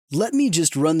"Let me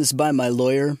just run this by my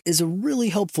lawyer" is a really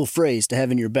helpful phrase to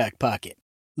have in your back pocket.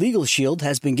 Legal Shield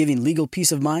has been giving legal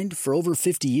peace of mind for over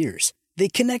 50 years. They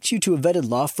connect you to a vetted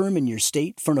law firm in your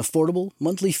state for an affordable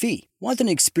monthly fee. Want an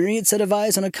experienced set of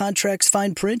eyes on a contract's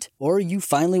fine print? Or you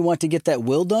finally want to get that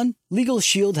will done? Legal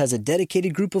Shield has a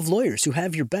dedicated group of lawyers who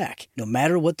have your back, no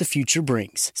matter what the future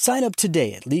brings. Sign up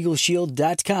today at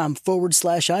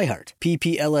LegalShield.com/iHeart.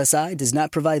 PPLSI does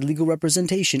not provide legal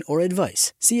representation or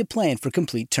advice. See a plan for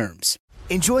complete terms.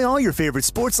 Enjoy all your favorite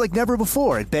sports like never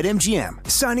before at BetMGM.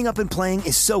 Signing up and playing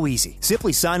is so easy.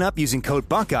 Simply sign up using code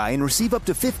Buckeye and receive up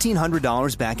to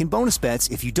 $1,500 back in bonus bets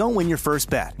if you don't win your first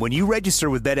bet. When you register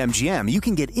with BetMGM, you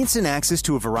can get instant access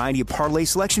to a variety of parlay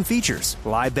selection features,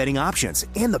 live betting options,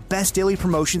 and the best daily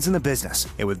promotions in the business.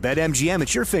 And with BetMGM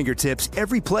at your fingertips,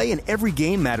 every play and every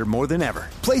game matter more than ever.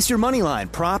 Place your moneyline,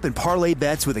 prop, and parlay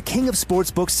bets with the king of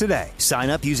sportsbooks today. Sign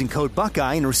up using code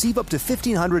Buckeye and receive up to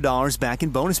 $1,500 back in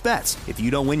bonus bets if you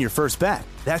don't win your first bet.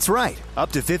 That's right,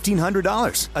 up to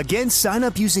 $1,500. Again, sign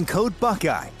up using code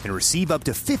Buckeye and receive up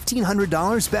to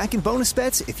 $1,500 back in bonus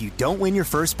bets if you don't win your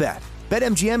first bet.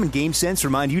 BetMGM and GameSense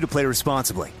remind you to play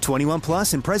responsibly. 21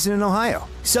 plus and present in Ohio.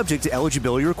 Subject to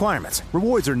eligibility requirements.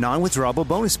 Rewards are non-withdrawable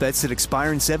bonus bets that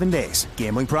expire in 7 days.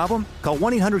 Gambling problem? Call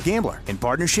 1-800-GAMBLER in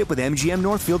partnership with MGM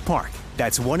Northfield Park.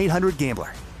 That's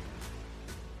 1-800-GAMBLER.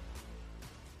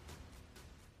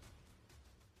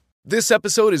 This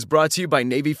episode is brought to you by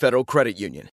Navy Federal Credit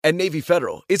Union. At Navy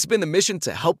Federal, it's been the mission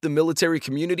to help the military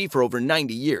community for over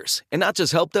 90 years. And not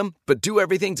just help them, but do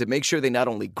everything to make sure they not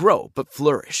only grow, but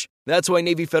flourish. That's why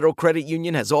Navy Federal Credit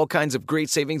Union has all kinds of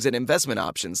great savings and investment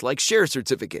options like share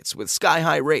certificates with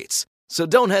sky-high rates. So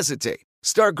don't hesitate.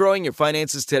 Start growing your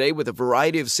finances today with a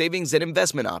variety of savings and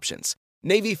investment options.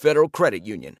 Navy Federal Credit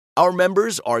Union. Our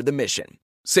members are the mission.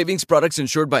 Savings products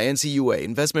insured by NCUA.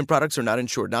 Investment products are not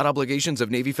insured, not obligations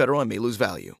of Navy Federal and may lose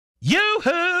value.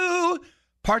 Yoo-hoo!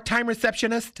 Part-time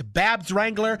receptionist, Babs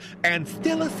Wrangler, and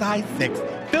still a size 6.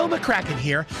 Bill McCracken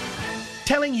here,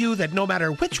 telling you that no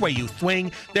matter which way you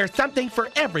swing, there's something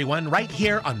for everyone right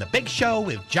here on The Big Show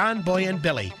with John Boy and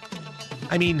Billy.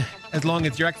 I mean, as long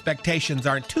as your expectations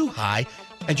aren't too high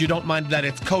and you don't mind that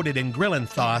it's coated in grillin'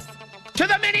 sauce. To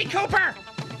the Mini Cooper!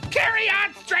 Carry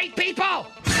on, straight people!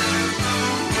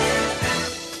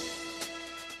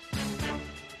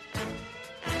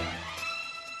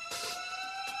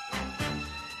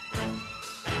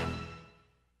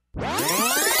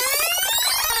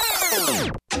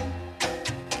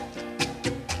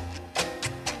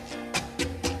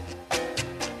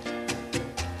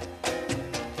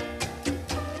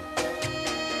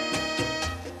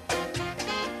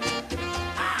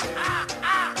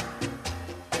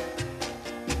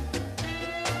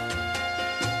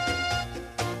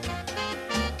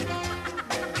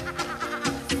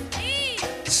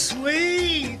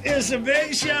 It's a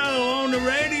Big Show on the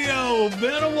radio.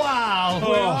 Been a while.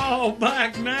 We're all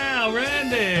back now.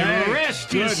 Randy,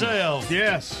 rest yourself.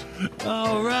 Yes.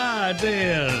 All right,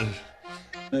 then.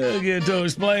 We'll get to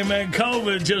explain, man.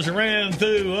 COVID just ran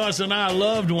through us and our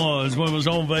loved ones when we was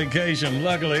on vacation.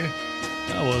 Luckily,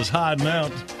 I was hiding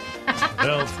out.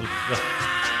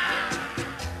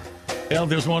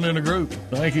 Healthiest one in the group.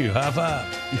 Thank you. High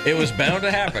five. It was bound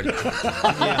to happen.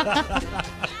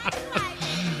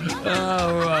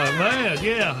 All right, man.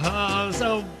 Yeah.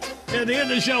 So at the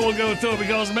end of the show, we'll go through it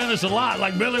because, man, it's a lot.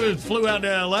 Like Billy flew out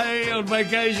to L.A. on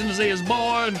vacation to see his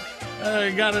boy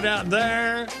and got it out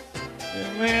there.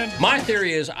 Man. My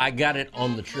theory is I got it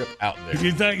on the trip out there.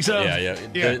 You think so?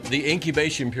 Yeah. The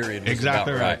incubation period was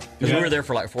exactly about right. Because we were there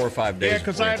for like 4 or 5 days. Yeah,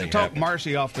 because I had to talk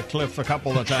Marcy off the cliff a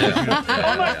couple of times.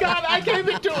 Oh, my God, I gave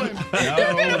it to him.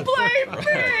 You're going to blame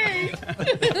me.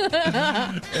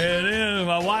 And then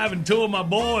my wife and 2 of my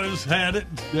boys had it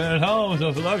at home,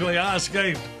 so luckily I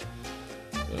escaped.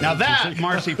 Now that,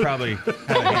 Marcy probably had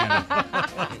a hand.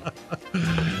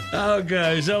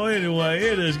 Okay, so anyway,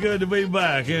 it is good to be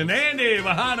back. And Andy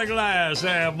behind the glass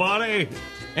there, buddy.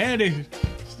 Andy,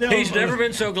 still. He's never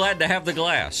been so glad to have the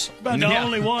glass. But the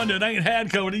only one that ain't had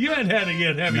COVID. You ain't had it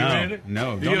yet, have you, Andy?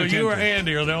 No. You or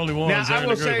Andy are the only ones now, in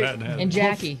the group that hadn't had it. And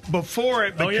Jackie. Before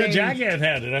it became... Oh, yeah, Jackie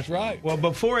had it. That's right. Well,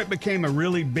 before it became a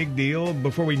really big deal,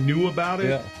 before we knew about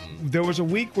it, there was a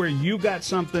week where you got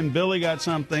something, Billy got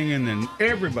something, and then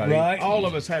everybody, all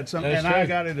of us had something, and I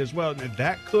got it as well.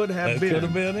 That could have been. That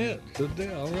could have been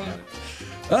it. All right.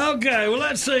 Okay, well,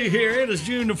 let's see here. It is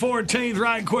June the 14th.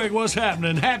 Right quick, what's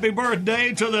happening? Happy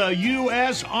birthday to the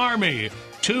U.S. Army,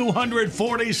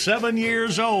 247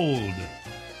 years old.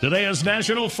 Today is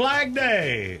National Flag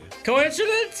Day.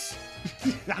 Coincidence?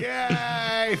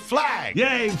 Yay, flag.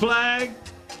 Yay, flag.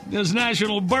 It's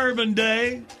National Bourbon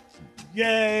Day.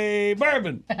 Yay,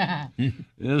 bourbon.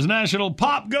 It's National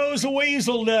Pop Goes the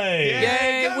Weasel Day.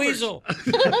 Yay, Weasel.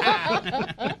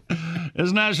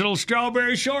 It's National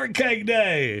Strawberry Shortcake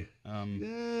Day.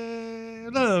 Yay,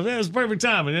 look, that's perfect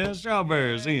timing. Yeah,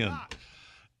 strawberries in.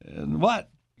 And what?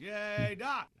 Yay,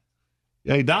 Doc.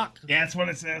 Yay, Doc? Yeah, that's what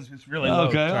it says. It's really low.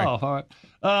 Okay, all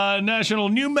right. National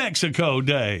New Mexico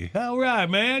Day. All right,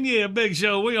 man. Yeah, Big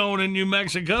Show. We own in New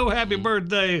Mexico. Happy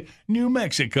birthday, New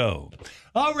Mexico.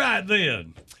 All right,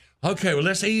 then. Okay, well,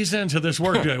 let's ease into this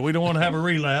workday. We don't want to have a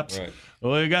relapse. Right.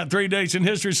 We got 3 dates in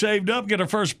history saved up. Get our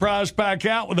first prize pack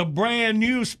out with a brand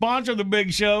new sponsor of the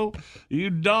Big Show. You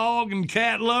dog and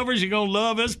cat lovers, you're going to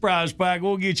love this prize pack.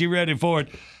 We'll get you ready for it.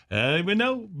 We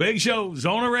know Big Show's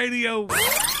on the radio.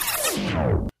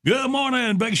 Good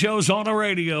morning, Big Show's on the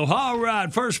radio. All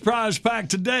right, first prize pack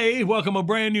today. Welcome a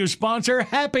brand new sponsor,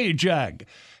 Happy Jack.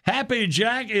 Happy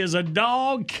Jack is a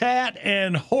dog, cat,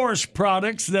 and horse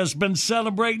products that's been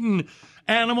celebrating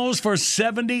animals for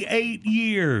 78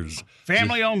 years.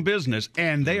 Family-owned business,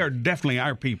 and they are definitely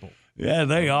our people. Yeah,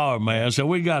 they are, man. So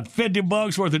we got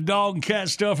 $50 worth of dog and cat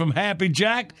stuff from Happy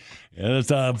Jack. And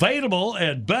it's available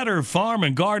at better farm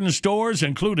and garden stores,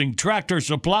 including Tractor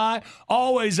Supply.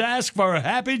 Always ask for a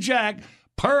Happy Jack,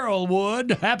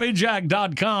 Pearlwood,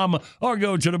 happyjack.com, or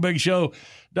go to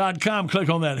thebigshow.com. Click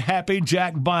on that Happy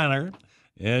Jack banner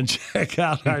and check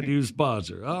out our new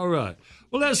sponsor. All right.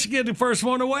 Well, let's get the first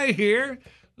one away here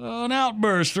on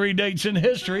Outburst, 3 dates in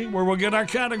history, where we'll get our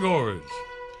categories.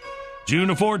 June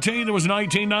the 14th, it was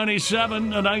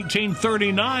 1997, a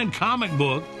 1939 comic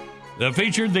book that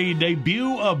featured the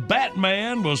debut of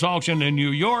Batman was auctioned in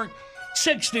New York,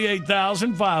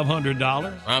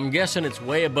 $68,500. I'm guessing it's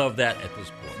way above that at this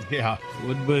point. Yeah.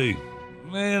 Would be.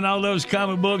 Man, all those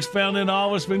comic books found in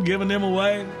office, been giving them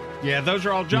away. Yeah, those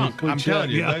are all junk. I'm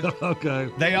telling you. Yeah, okay.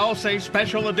 They all say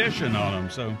special edition on them,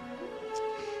 so.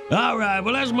 All right,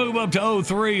 well, let's move up to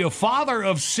 03. A father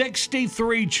of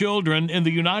 63 children in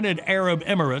the United Arab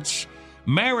Emirates,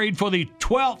 married for the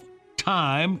 12th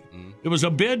time. It was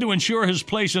a bid to ensure his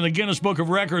place in the Guinness Book of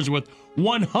Records with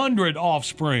 100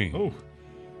 offspring. Ooh.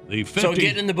 So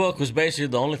getting in the book was basically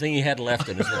the only thing he had left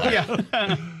in his life.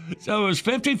 Yeah. So he was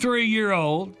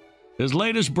 53-year-old. His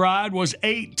latest bride was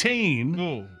 18.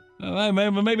 Ooh.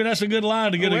 Maybe that's a good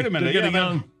line to get wait a minute. To get a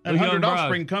young 100 bride.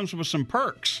 offspring comes with some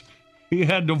perks. He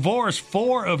had divorced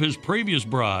 4 of his previous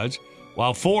brides,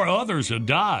 while 4 others had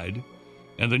died.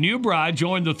 And the new bride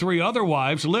joined the 3 other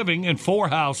wives living in 4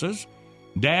 houses.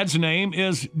 Dad's name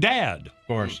is Dad. Of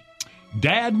course.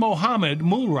 Dad Mohammed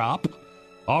Mulrap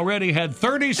already had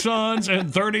 30 sons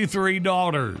and 33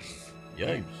 daughters.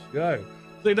 Yikes. Yeah.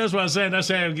 See, that's what I'm saying. That's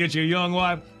how you get you a young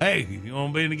wife. Hey, you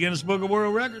want to be in the Guinness Book of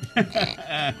World Records?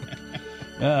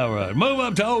 All right. Move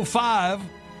up to 05.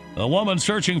 A woman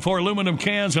searching for aluminum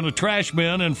cans in a trash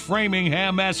bin in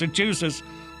Framingham, Massachusetts,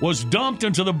 was dumped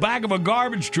into the back of a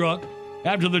garbage truck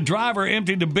after the driver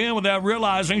emptied the bin without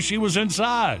realizing she was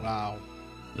inside. Wow.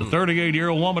 The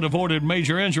 38-year-old woman avoided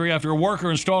major injury after a worker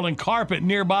installing carpet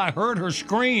nearby heard her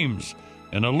screams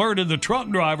and alerted the truck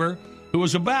driver, who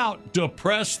was about to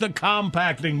press the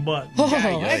compacting button. Oh,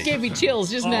 that gave me chills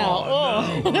just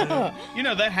now. No. You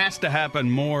know, that has to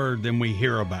happen more than we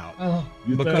hear about.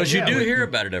 Because you do hear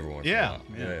about it every once in a Yeah. while.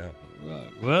 Yeah.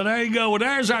 Right. Well, there you go. Well,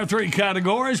 there's our 3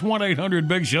 categories.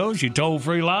 1-800-BIG-SHOW, your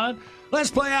toll-free line.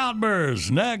 Let's play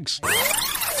Outburst next.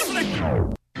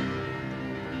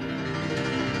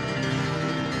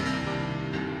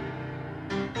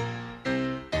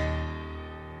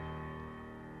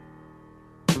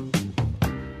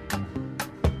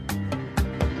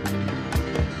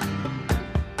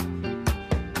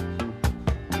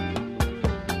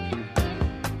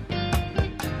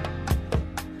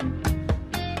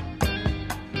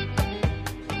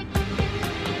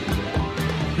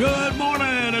 Good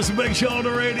morning. It's a Big Show on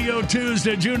the radio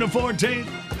Tuesday, June the 14th.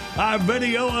 Our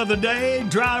video of the day,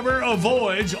 driver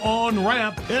avoids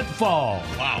on-ramp pitfall.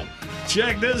 Wow.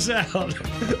 Check this out.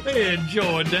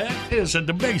 Enjoy that. It's at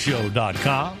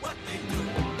thebigshow.com.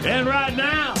 And right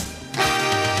now,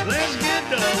 let's get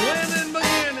the winning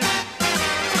beginning.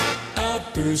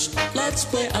 Outburst, let's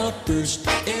play Outburst.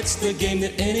 It's the game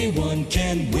that anyone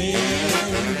can win.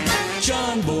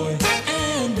 John Boy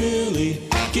and Billy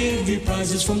give you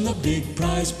prizes from the big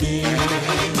prize bin.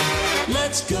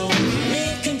 Let's go,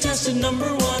 meet contestant number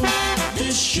 1.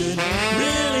 This should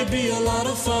really be a lot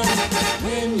of fun.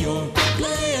 When you're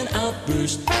playing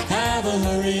Outburst, have a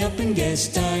hurry up and guess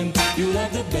time. You'll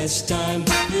have the best time.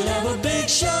 You'll have a big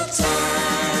show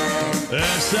time.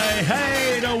 Let's say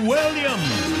hey to William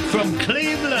from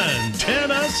Cleveland,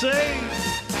 Tennessee.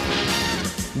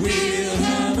 We'll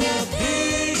have a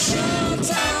big show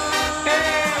time.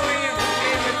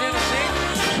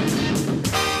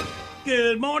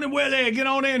 morning, Willie. Get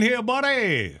on in here,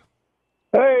 buddy.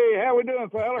 Hey, how we doing,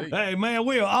 fella? Hey, man,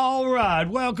 we are all right.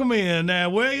 Welcome in. Now,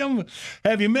 William,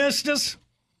 have you missed us?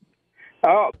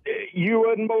 Oh, you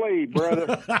wouldn't believe,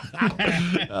 brother.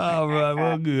 All right,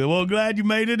 well, good. Well, glad you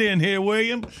made it in here,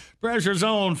 William. Pressure's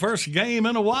on. First game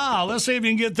in a while. Let's see if you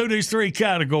can get through these 3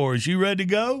 categories. You ready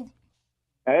to go?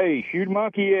 Hey, shoot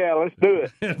monkey, yeah, let's do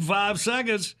it. In 5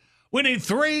 seconds, we need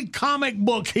 3 comic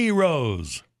book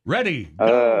heroes. Ready?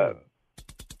 Go.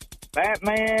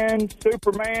 Batman,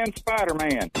 Superman,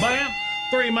 Spider-Man. Bam.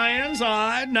 3 mans. All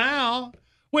right, now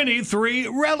we need 3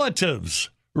 relatives.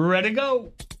 Ready,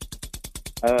 go.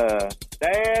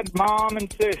 Dad, mom,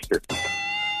 and sister.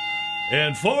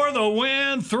 And for the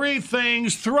win, 3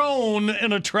 things thrown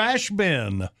in a trash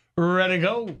bin. Ready,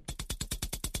 go.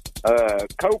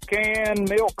 Coke can,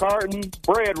 milk carton,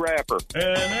 bread wrapper.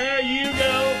 And there you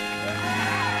go.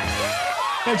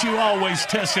 But you always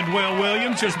tested well,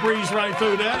 William. Just breeze right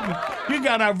through that. You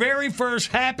got our very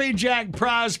first Happy Jack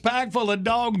prize pack full of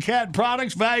dog and cat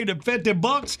products valued at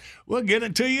 $50. We'll get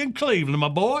it to you in Cleveland, my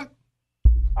boy.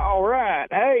 All right.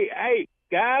 Hey,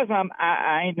 guys,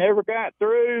 I ain't never got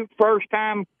through. First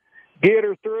time get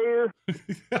her through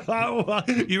her.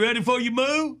 You ready for your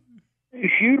move?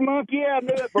 Shoot a monkey, yeah, do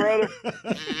it, brother.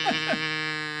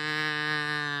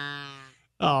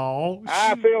 Oh,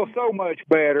 I feel so much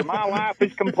better. My life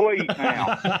is complete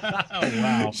now. Oh,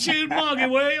 wow. Shoot monkey,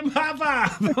 William. High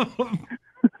five.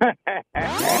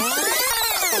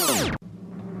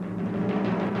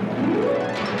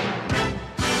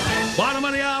 Bottom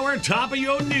of the hour, top of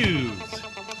your news.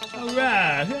 All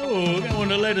right. Oh, got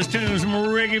one of the latest tunes from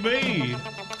Ricky B.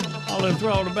 All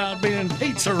enthralled about being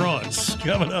pizza runs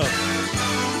coming up.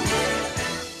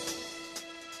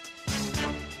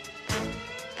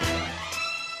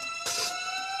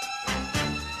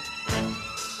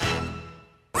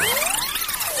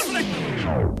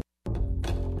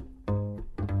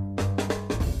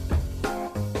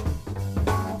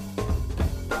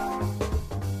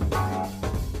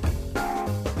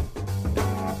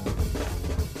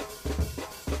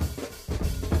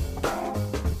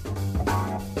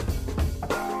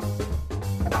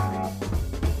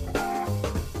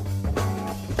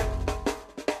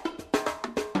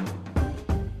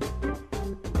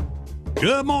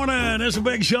 Good morning. It's a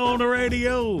big show on the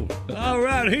radio. All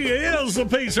right, here is the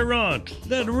pizza run.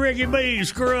 Let Ricky B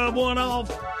scrub one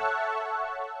off.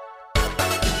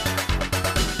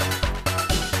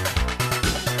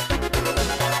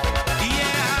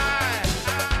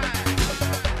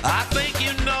 I think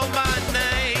you know my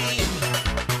name,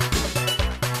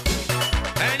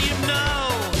 and you know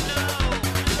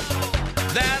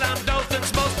that I'm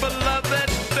Dothan's most beloved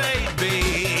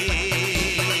baby.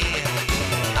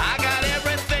 I got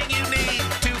everything you need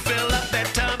to fill up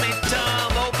that tummy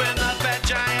tum. Open up that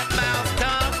giant mouth,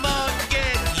 come on,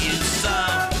 get you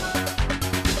some.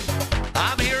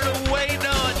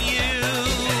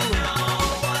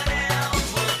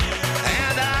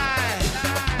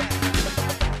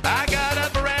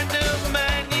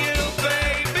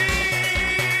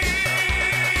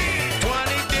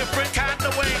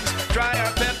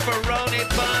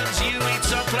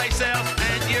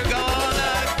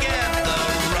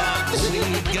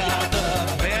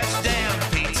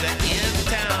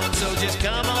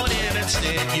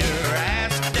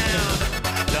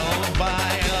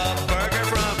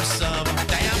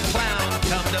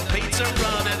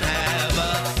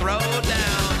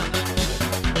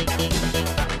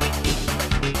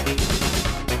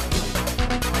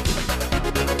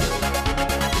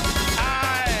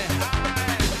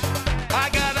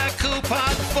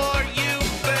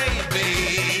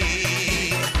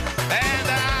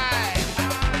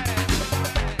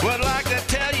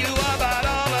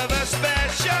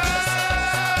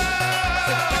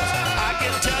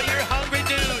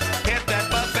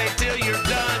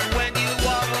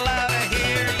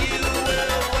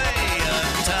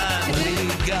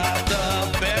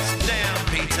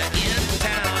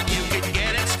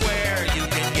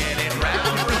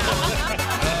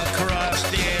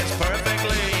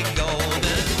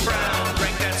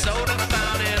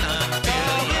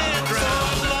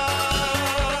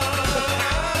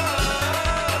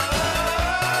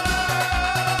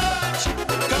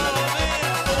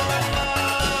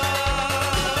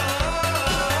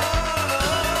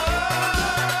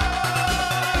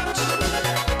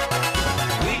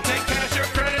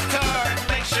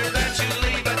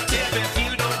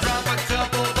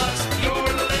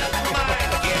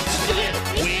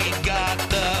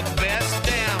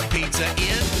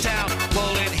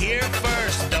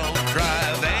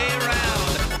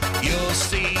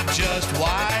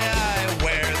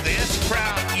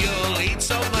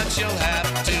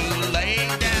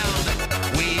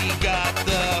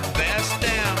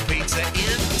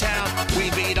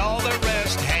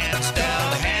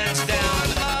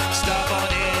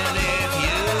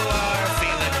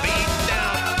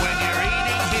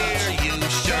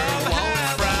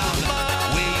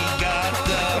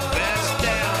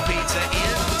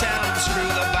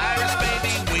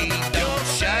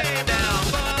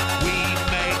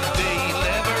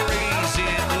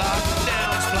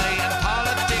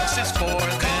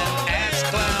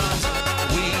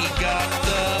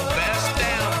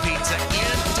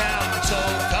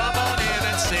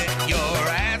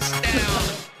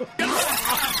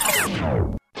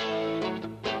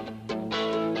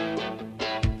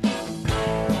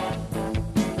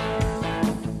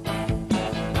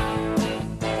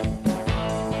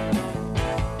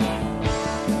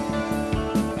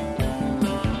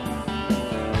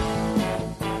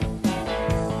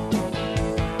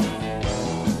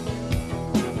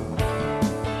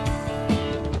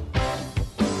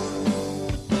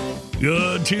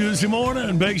 Good Tuesday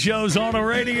morning. Big Show's on the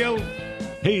radio.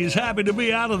 He's happy to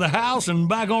be out of the house and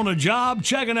back on the job,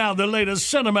 checking out the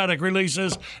latest cinematic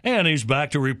releases, and he's back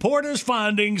to report his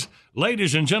findings.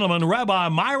 Ladies and gentlemen, Rabbi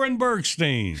Myron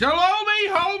Bergstein. Shalom,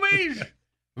 homies.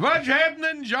 What's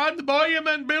happening, John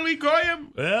Boyum and Billy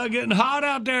Goyam? Well, getting hot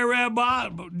out there, Rabbi.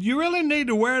 You really need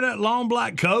to wear that long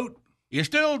black coat. You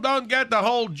still don't get the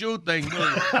whole Jew thing, do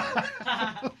you?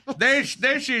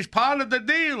 This is part of the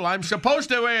deal. I'm supposed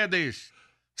to wear this.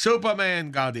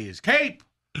 Superman got his cape.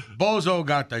 Bozo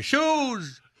got the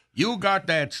shoes. You got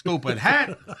that stupid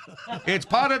hat. It's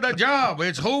part of the job.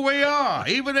 It's who we are.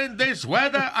 Even in this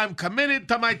weather, I'm committed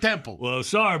to my temple. Well,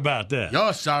 sorry about that.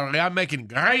 You're sorry. I'm making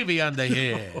gravy under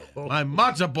here. My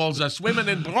matzo balls are swimming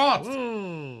in broth.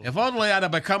 If only I'd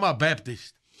have become a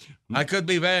Baptist. I could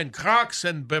be wearing Crocs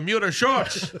and Bermuda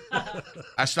shorts.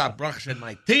 I stop brushing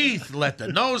my teeth, let the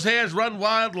nose hairs run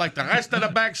wild like the rest of the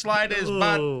backsliders,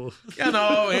 but, you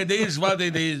know, it is what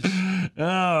it is. All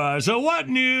right, so what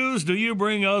news do you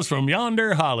bring us from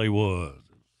yonder Hollywood?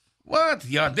 What?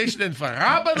 You auditioning for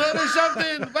Robin Hood or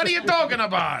something? What are you talking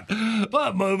about?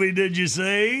 What movie did you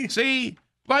see? See?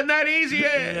 Wasn't that easy?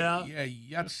 Yeah.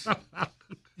 Yes.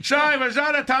 So I was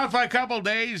out of town for a couple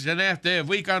days, and after a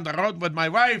week on the road with my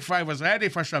wife, I was ready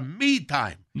for some me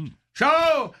time.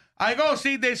 So I go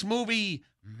see this movie,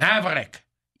 Maverick.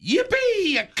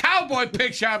 Yippee! A cowboy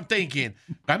picture, I'm thinking.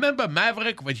 Remember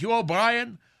Maverick with Hugh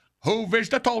O'Brien? Who is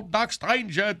the tall dark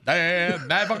stranger there?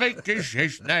 Maverick is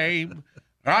his name.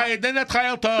 Ride in a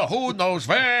trail to who knows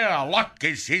where. Luck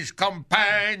is his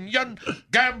companion.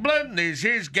 Gambling is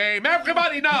his game.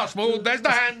 Everybody now, smooth as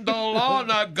the handle on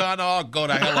a gun. Oh, go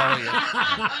to hell are you?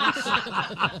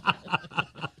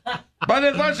 But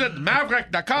it wasn't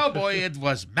Maverick the cowboy. It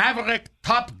was Maverick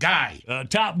Top Guy.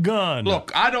 Top Gun.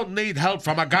 Look, I don't need help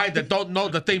from a guy that don't know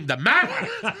the theme, the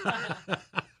Maverick.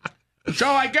 So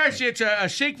I guess it's a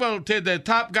sequel to the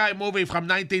Top Guy movie from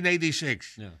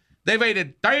 1986. Yeah. They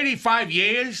waited 35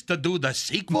 years to do the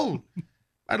sequel?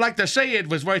 I'd like to say it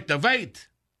was worth the wait.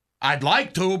 I'd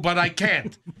like to, but I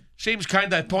can't. Seems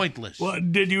kind of pointless. Well,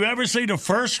 did you ever see the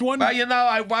first one? Well, you know,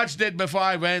 I watched it before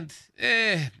I went.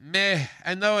 Meh.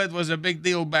 I know it was a big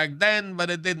deal back then, but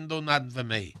it didn't do nothing for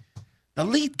me. The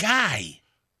lead guy,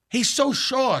 he's so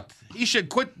short. He should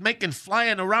quit making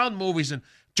flying around movies and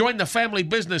join the family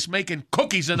business making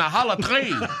cookies in a hollow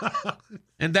tree.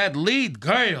 And that lead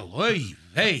girl,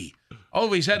 hey,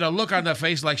 always had a look on her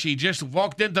face like she just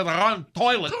walked into the wrong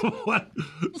toilet.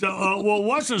 Well,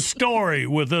 what's the story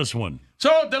with this one?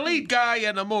 So the lead guy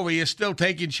in the movie is still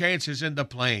taking chances in the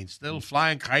plane, still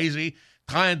flying crazy,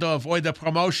 trying to avoid the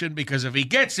promotion because if he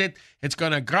gets it, it's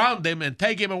going to ground him and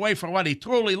take him away from what he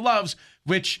truly loves,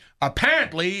 which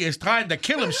apparently is trying to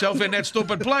kill himself in that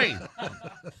stupid plane.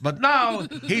 But now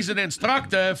he's an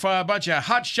instructor for a bunch of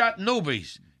hotshot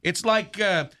newbies. It's like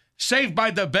Saved by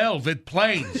the Bell with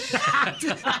planes.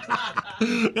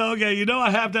 Okay, you know I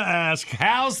have to ask,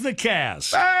 how's the cast?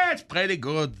 That's pretty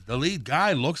good. The lead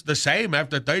guy looks the same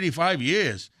after 35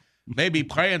 years. Maybe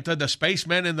praying to the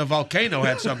spaceman in the volcano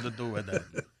had something to do with it.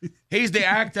 He's the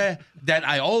actor that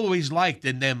I always liked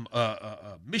in them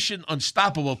Mission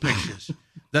Unstoppable pictures.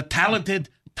 The talented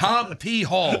Tom T.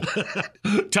 Hall.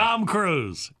 Tom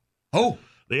Cruise. Who?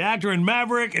 The actor in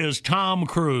Maverick is Tom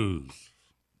Cruise.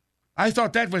 I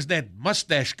thought that was that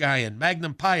mustache guy in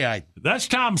Magnum Pie. That's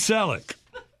Tom Selleck.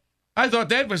 I thought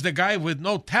that was the guy with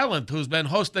no talent who's been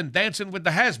hosting Dancing with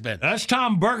the Has-Been. That's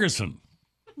Tom Bergerson.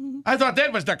 I thought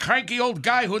that was the cranky old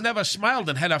guy who never smiled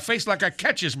and had a face like a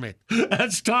catcher's mitt.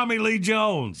 That's Tommy Lee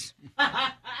Jones.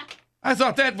 I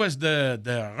thought that was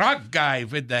the rock guy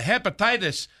with the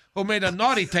hepatitis who made a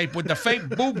naughty tape with the fake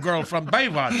boob girl from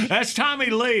Baywatch. That's Tommy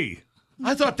Lee.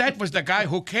 I thought that was the guy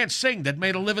who can't sing that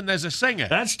made a living as a singer.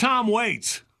 That's Tom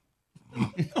Waits.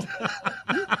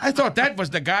 I thought that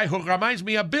was the guy who reminds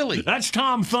me of Billy. That's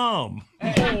Tom Thumb.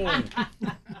 Oh.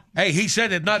 Hey, he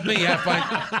said it, not me. I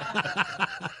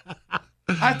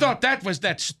thought that was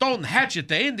that stone hatchet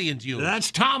the Indians use.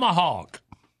 That's Tomahawk.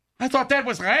 I thought that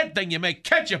was the red thing you make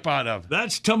ketchup out of.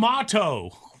 That's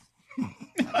Tomato.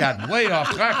 Got way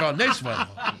off track on this one.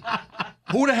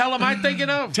 Who the hell am I thinking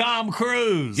of? Tom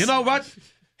Cruise. You know what?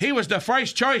 He was the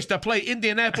first choice to play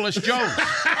Indianapolis Joe.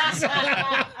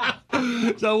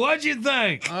 So what'd you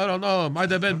think? I don't know. It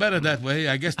might have been better that way.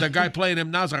 I guess the guy playing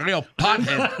him now's a real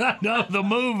pothead. No, the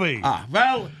movie.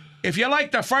 Well, if you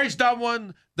like the first dumb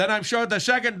one, then I'm sure the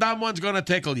second dumb one's going to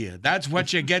tickle you. That's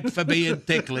what you get for being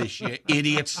ticklish, you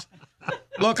idiots.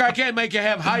 Look, I can't make you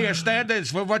have higher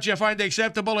standards for what you find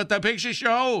acceptable at the picture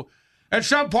show. At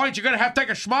some point, you're going to have to take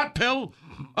a smart pill.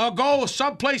 go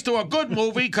someplace to a good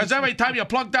movie, because every time you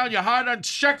plunk down your hard-earned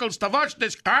shekels to watch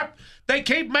this crap, they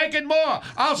keep making more.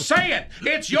 I'll say it.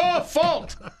 It's your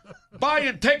fault.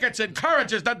 Buying tickets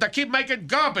encourages them to keep making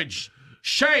garbage.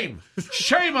 Shame.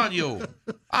 Shame on you.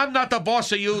 I'm not the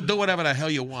boss of you. Do whatever the hell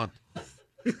you want.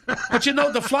 But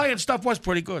the flying stuff was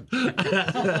pretty good.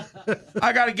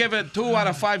 I got to give it 2 out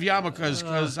of 5 yarmulkes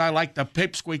because I like the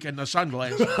pipsqueak in the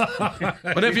sunglasses.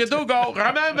 But if you do go,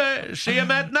 remember, see a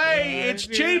matinee. It's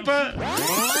cheaper.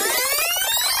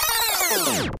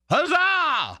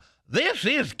 Huzzah! This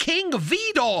is King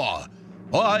Vidor.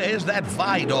 Or is that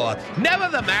Vidor? Never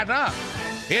the matter.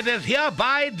 It is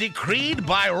hereby decreed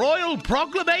by royal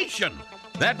proclamation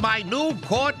that my new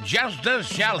court justice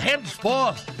shall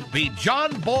henceforth be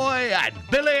John Boy and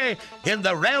Billy in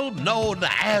the realm known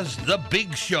as the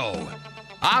Big Show.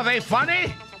 Are they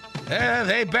funny?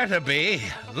 They better be,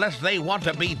 unless they want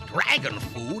to be dragon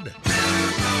food.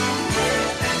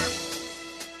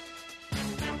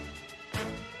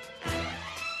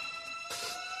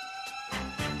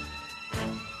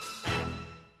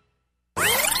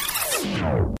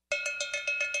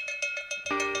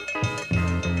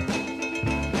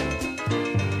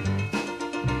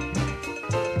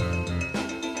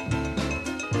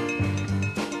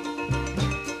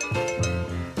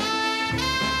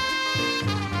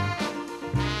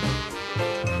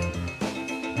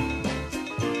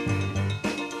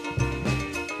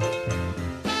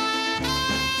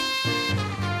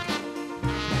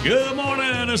 Good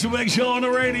morning. It's a Big Show on the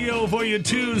radio for you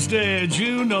Tuesday,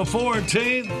 June the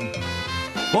 14th.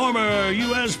 Former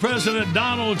U.S. President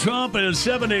Donald Trump is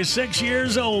 76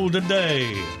 years old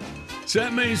today. So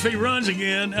that means if he runs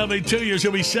again, that'll be 2 years.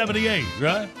 He'll be 78,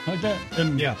 right? Like that?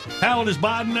 And yeah. How old is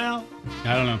Biden now?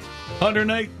 I don't know.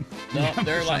 108? No,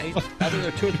 they're like, I think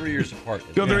they're 2 or 3 years apart.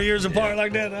 2 or 3 years apart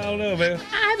like that? I don't know, man.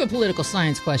 I have a political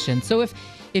science question. So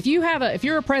if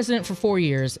you're a president for 4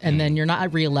 years and then you're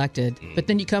not reelected, but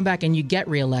then you come back and you get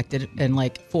reelected and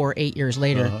like 4 or 8 years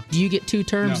later, do you get 2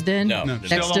 terms then? No.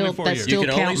 That's still 4 years. You can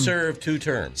only serve 2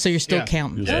 terms. So you're still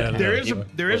counting. Yeah.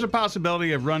 There is a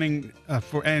possibility of running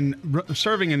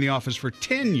serving in the office for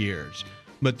 10 years.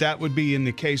 But that would be in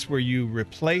the case where you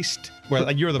replaced, where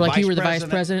you're the vice president. Like you were the vice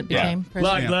president, became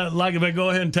president? Like if they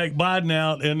go ahead and take Biden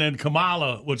out and then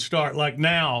Kamala would start like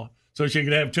now. So she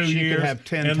could have 2 years. She could have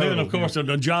 10 and total, then, of course,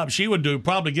 the job she would do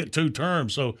probably get 2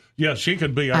 terms. So, yes, she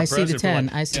could be our president see the 10.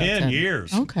 for like I see 10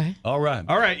 years. Okay. All right.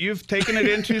 All right, you've taken it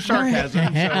into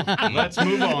sarcasm, so let's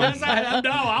move on.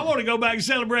 No, I want to go back and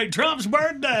celebrate Trump's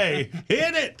birthday.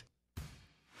 Hit it.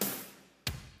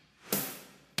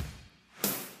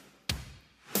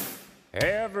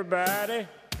 Everybody,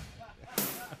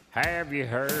 have you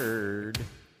heard?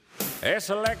 This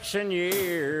election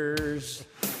year's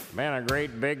been a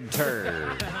great big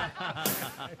turd.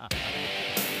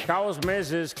 'Cause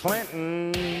Mrs.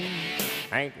 Clinton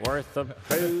ain't worth a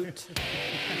poot.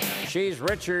 She's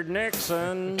Richard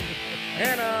Nixon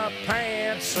in a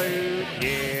pantsuit,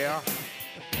 yeah.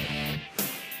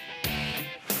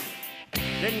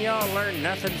 Didn't y'all learn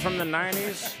nothing from the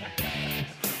 90s?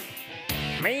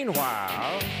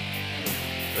 Meanwhile,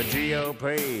 the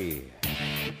GOP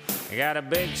got a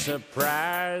big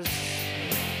surprise,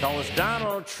 'cause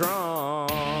Donald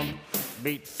Trump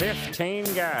beat 15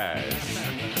 guys.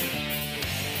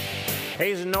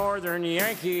 He's a northern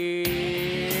Yankee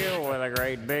with a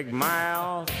great big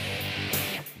mouth,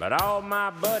 but all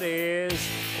my buddies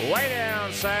way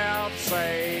down south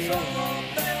say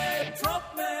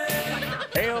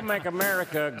he'll make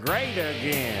America great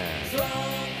again.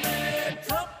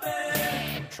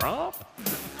 Trump?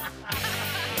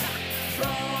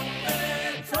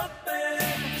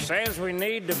 Says we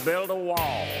need to build a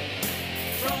wall.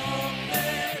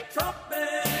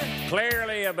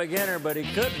 Clearly a beginner, but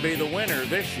he could be the winner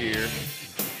this year.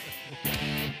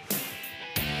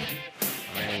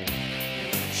 I mean,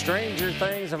 stranger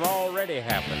things have already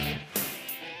happened.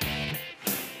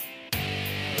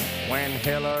 When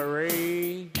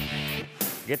Hillary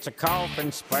gets a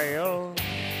coughing spell,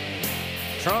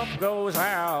 Trump goes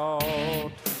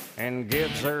out and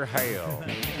gives her hell.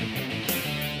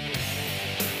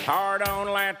 Hard on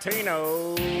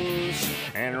Latinos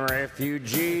and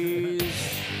refugees,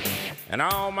 and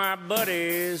all my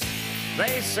buddies,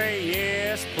 they say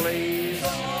yes, please.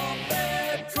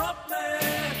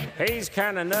 He's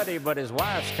kind of nutty, but his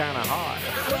wife's kind of hot.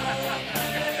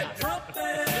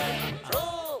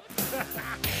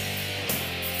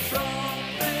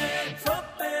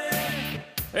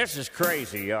 This is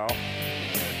crazy, y'all.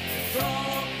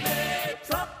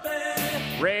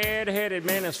 Red-headed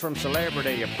menace from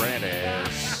Celebrity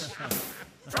Apprentice.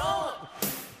 Trump!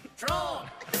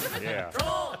 Yeah.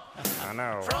 Trump! I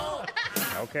know.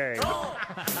 Okay.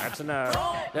 That's enough.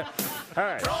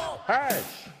 Hush.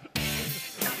 Hush.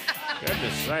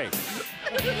 Goodness sakes.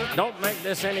 Don't make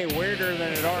this any weirder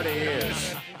than it already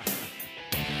is.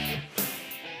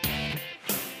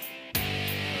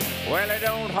 Well, he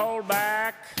don't hold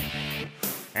back,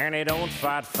 and he don't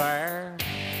fight fair.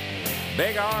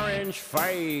 Big orange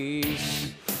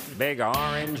face, big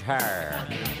orange hair.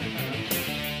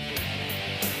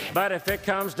 But if it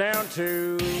comes down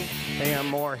to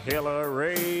him or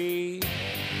Hillary,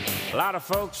 a lot of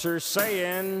folks are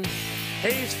saying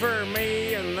he's for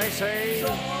me, and they say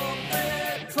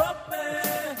trumpet,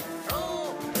 trumpet,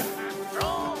 trumpet,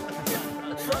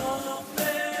 trumpet,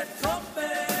 trumpet,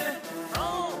 trumpet,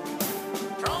 trumpet,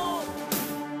 trumpet.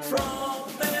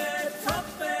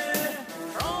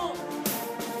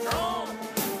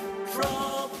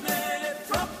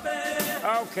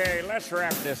 Okay, let's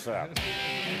wrap this up.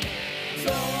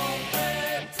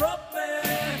 Trumpet,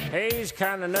 trumpet. He's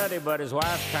kind of nutty, but his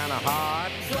wife's kind of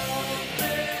hot.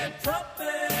 Trumpet,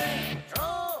 trumpet.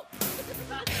 Trumpet,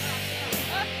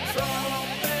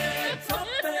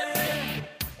 trumpet.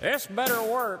 This better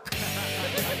work.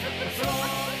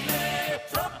 Trumpet,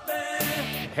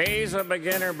 trumpet. He's a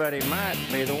beginner, but he might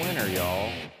be the winner,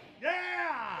 y'all.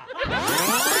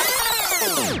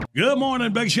 Good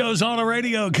morning, Big Show's on the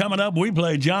radio. Coming up, we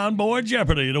play John Boy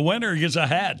Jeopardy. The winner gets a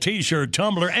hat, T-shirt,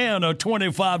 tumbler, and a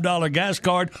 $25 gas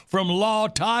card from Law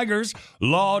Tigers.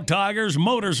 Law Tigers,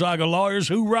 motorcycle lawyers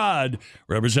who ride.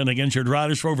 Representing injured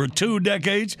riders for over 2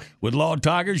 decades. With Law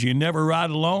Tigers, you never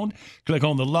ride alone. Click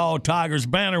on the Law Tigers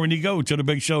banner when you go to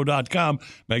thebigshow.com.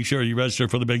 Make sure you register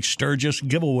for the Big Sturgis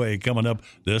giveaway coming up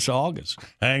this August.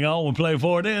 Hang on, we'll play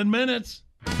for it in minutes.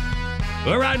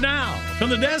 But right now,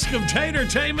 from the desk of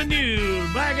Tatertainment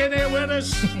News, back in here with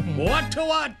us, what to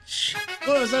watch?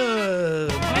 What's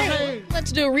up? Hey,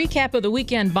 let's do a recap of the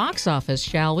weekend box office,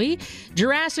 shall we?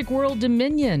 Jurassic World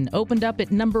Dominion opened up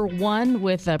at number 1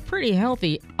 with a pretty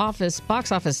healthy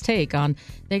box office take on.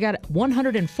 They got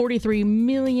 $143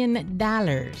 million.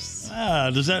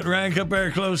 Does that rank up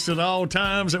there close to the all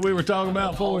times that we were talking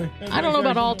about for you? I don't know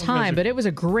about all time, but it was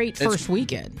a great first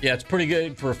weekend. Yeah, it's pretty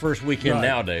good for a first weekend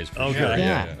nowadays. For sure.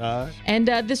 Yeah. And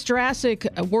this Jurassic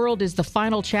World is the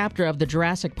final chapter of the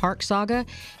Jurassic Park saga,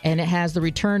 and it has the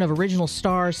return of original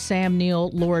stars Sam Neill,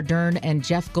 Laura Dern, and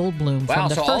Jeff Goldblum from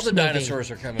the so first all the movie.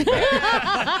 Dinosaurs are coming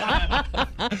back.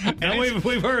 And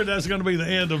we've heard that's going to be the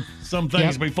end of some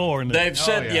things before. They've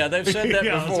said, they've said that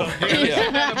before.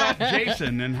 About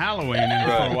Jason and Halloween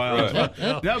for a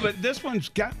while. No, but this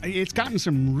one's it's gotten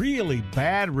some really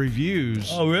bad reviews.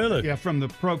 Oh, really? Yeah, from the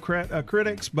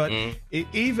critics. But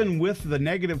even with the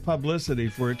negative publicity,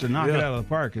 for it to knock it out of the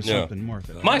park is something worth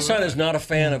it. My son is not a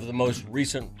fan of the most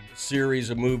recent series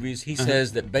of movies. He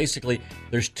says that basically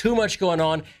there's too much going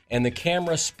on and the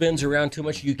camera spins around too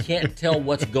much. You can't tell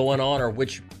what's going on or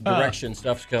which direction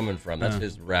stuff's coming from. That's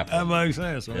his rap. That makes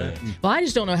sense, man. Yeah. Well, I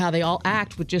just don't know how they all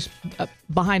act with just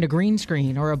behind a green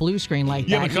screen or a blue screen like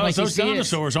that. Yeah, because those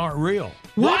dinosaurs aren't real.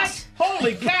 What?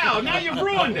 Holy cow, now you've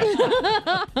ruined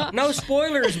it. No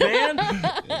spoilers, man.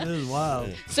 This is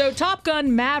wild. So Top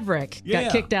Gun Maverick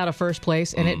got kicked out of first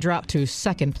place, and it dropped to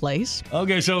second place.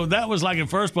 Okay, so that was like in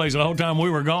first place the whole time we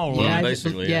were gone. Yeah,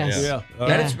 basically. yes. Yeah.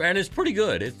 And it's pretty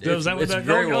good. It's very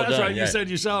very well that's done. right. You said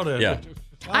you saw that. Yeah.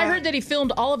 I heard that he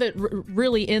filmed all of it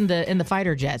really in the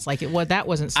fighter jets. Like that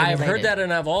wasn't simulated. I've heard that,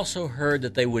 and I've also heard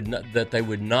that they would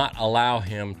not allow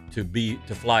him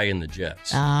to fly in the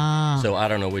jets. Ah. So I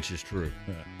don't know which is true.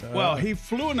 Well, he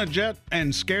flew in a jet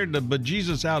and scared the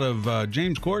bejesus out of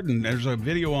James Corden. There's a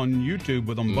video on YouTube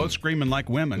with them both screaming like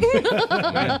women.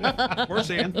 We're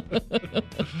seeing.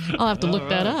 I'll have to look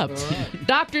that up. Right.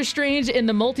 Doctor Strange in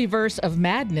the Multiverse of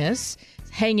Madness,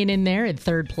 hanging in there in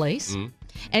third place.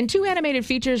 And 2 animated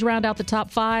features round out the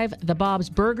top 5, the Bob's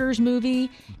Burgers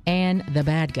movie and The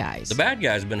Bad Guys. The Bad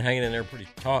Guys have been hanging in there pretty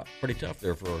tough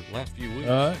there for the last few weeks.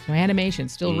 So animation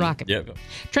still rocking. Yep.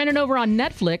 Trending over on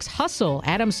Netflix, Hustle.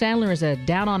 Adam Sandler is a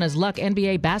down-on-his-luck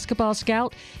NBA basketball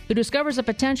scout who discovers a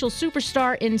potential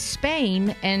superstar in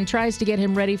Spain and tries to get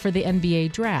him ready for the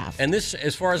NBA draft. And this,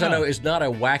 as far as I know, is not a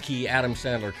wacky Adam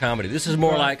Sandler comedy. This is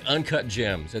more like Uncut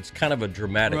Gems. It's kind of a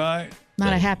dramatic. Right.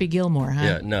 Not a Happy Gilmore,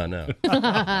 huh? Yeah, no.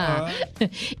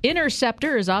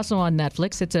 Interceptor is also on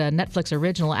Netflix. It's a Netflix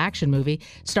original action movie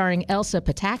starring Elsa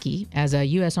Pataki as a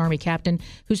U.S. Army captain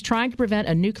who's trying to prevent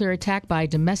a nuclear attack by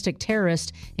domestic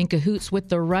terrorists in cahoots with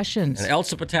the Russians. And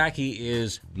Elsa Pataki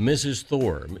is Mrs.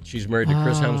 Thor. She's married to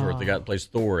Chris Hemsworth, the guy that plays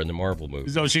Thor in the Marvel movie.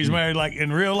 So she's married like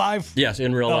in real life? Yes,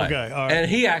 in real life. Okay, all right.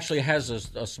 And he actually has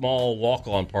a small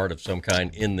walk-on part of some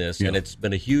kind in this, and it's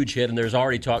been a huge hit, and there's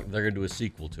already talk they're going to do a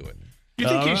sequel to it. You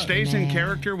think he stays in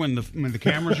character when the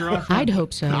cameras are off? I'd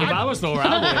hope so. If I was Thor,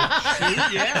 I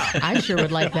would. Yeah. I sure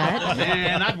would like that.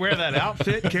 Man, I'd wear that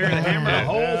outfit, carry the hammer, the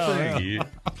whole thing.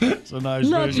 It's a nice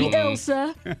Lucky visual.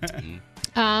 Elsa.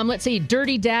 Let's see.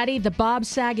 Dirty Daddy, the Bob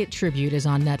Saget tribute is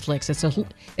on Netflix.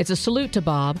 It's a salute to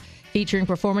Bob, featuring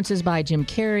performances by Jim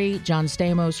Carrey, John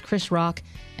Stamos, Chris Rock,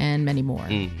 and many more.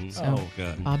 So,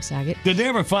 God. Bob Saget. Did they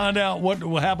ever find out what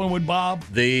happened with Bob?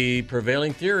 The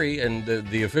prevailing theory and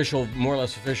the official, more or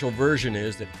less official version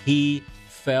is that he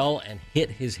fell and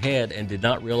hit his head and did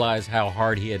not realize how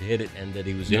hard he had hit it and that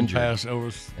he was injured. Pass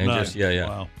over. And just, yeah.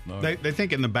 Wow. No. They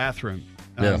think in the bathroom.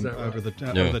 Yeah. Over the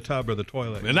tub or the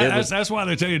toilet. And that's why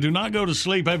they tell you, do not go to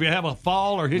sleep if you have a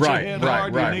fall or hit your head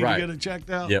hard. You need to get it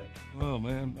checked out. Yep. Oh,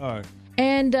 man. All right.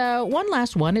 And one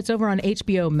last one. It's over on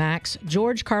HBO Max,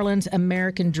 George Carlin's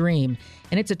American Dream.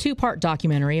 And it's a 2-part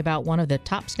documentary about one of the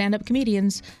top stand-up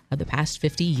comedians of the past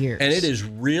 50 years. And it is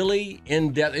really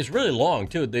in-depth. It's really long,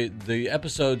 too. The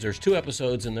episodes, there's 2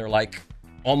 episodes, and they're like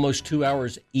almost 2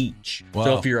 hours each. Wow.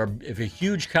 So if you're a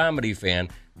huge comedy fan,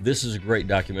 this is a great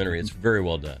documentary. It's very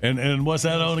well done. And what's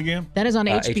that on again? That is on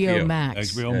HBO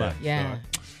Max. HBO Max. Yeah.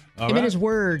 All Him right. and his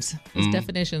words, his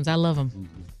definitions. I love them.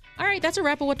 All right, that's a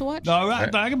wrap of What to Watch. All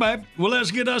right, thank you, babe. Well, let's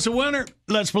get us a winner.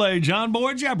 Let's play John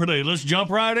Boy Jeopardy. Let's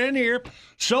jump right in here.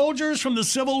 Soldiers from the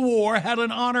Civil War had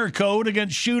an honor code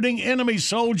against shooting enemy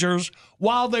soldiers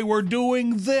while they were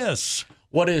doing this.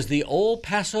 What is the Old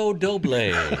Paso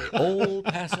Doble? Old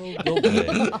Paso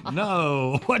Doble.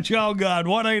 No. What y'all got?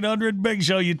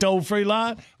 1-800-BIG-SHOW, you toll-free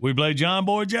line. We play John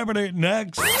Boy Jeopardy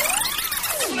next.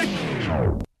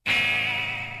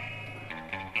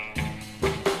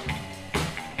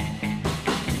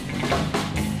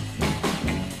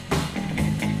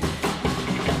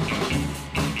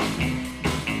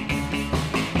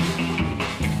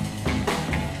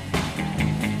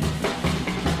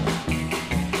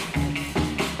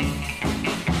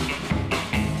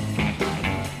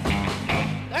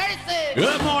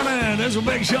 Good morning. This is a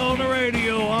Big Show on the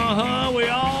radio. We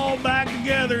all back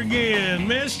together again.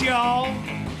 Missed y'all.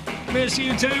 Miss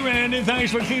you too, Randy. Thanks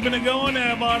for keeping it going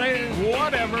there, buddy.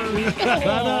 Whatever. I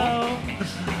know.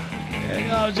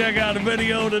 Yeah, y'all check out the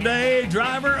video today.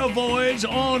 Driver avoids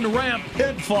on-ramp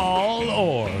pitfall,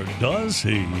 or does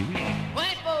he?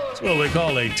 That's what we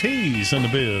call a tease in the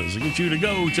biz. Get you to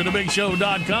go to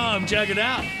thebigshow.com. Check it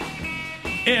out.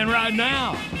 And right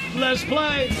now, let's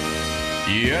play.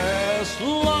 Yes,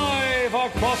 live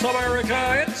across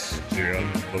America, it's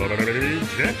Jeopardy!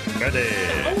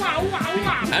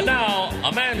 And now,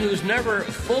 a man who's never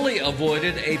fully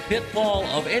avoided a pitfall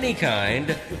of any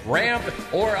kind, ramp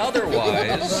or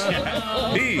otherwise.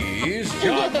 He's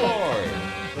John Boy.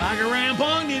 Like a ramp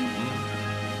onion.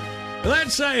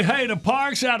 Let's say hey to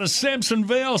Parks out of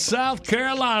Simpsonville, South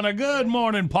Carolina. Good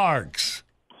morning, Parks.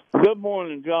 Good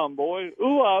morning, John Boy.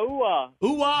 Ooh-ah, ooh-ah.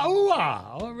 Ooh-ah,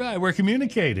 ooh-ah. All right, we're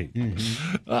communicating.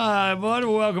 All right, buddy,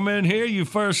 welcome in here. You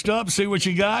first up, see what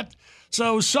you got.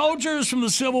 So soldiers from the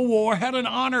Civil War had an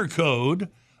honor code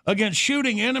against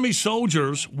shooting enemy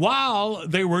soldiers while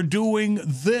they were doing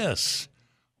this.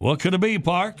 What could it be,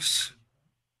 Parks?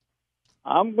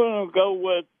 I'm going to go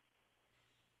with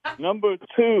number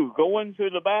 2, going to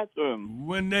the bathroom.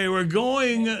 When they were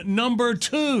going number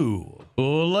 2.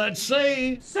 Well, let's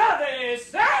see. Look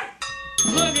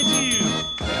at you.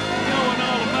 Knowing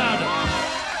all about it.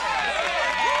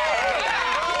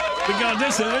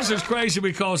 Because this is crazy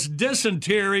because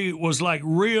dysentery was like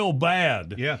real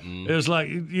bad. Yeah. It's like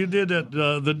you did that,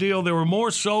 the deal. There were more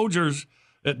soldiers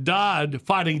that died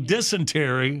fighting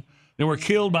dysentery than were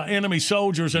killed by enemy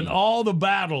soldiers in all the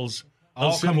battles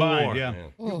of Civil combined, War. yeah.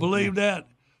 You believe that?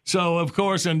 So, of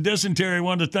course, in dysentery,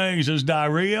 one of the things is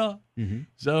diarrhea.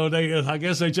 So I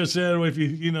guess they just said if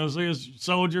you see a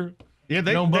soldier,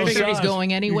 on both figure he's sides,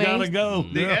 going anyway. You gotta go.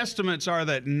 The estimates are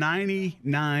that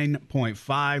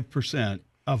 99.5%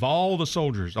 of all the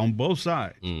soldiers on both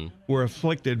sides were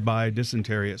afflicted by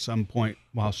dysentery at some point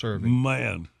while serving.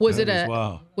 Man, Was it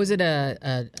a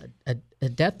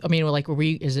death? I mean, like,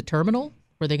 is it terminal?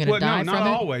 Were they going to die no, from not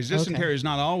it? always. Dysentery is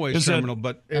not always Is it- terminal,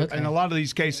 but in a lot of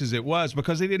these cases it was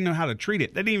because they didn't know how to treat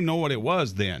it. They didn't even know what it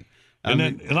was then.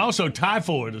 And also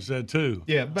typhoid is that too.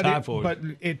 Yeah, but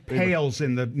typhoid. it pales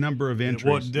in the number of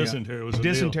entries. wasn't dysentery, it was a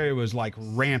dysentery was like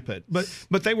rampant.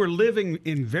 But they were living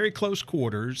in very close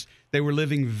quarters. They were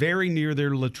living very near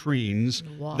their latrines.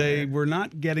 Water. They were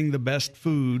not getting the best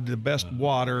food, the best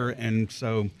water, and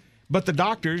so. But the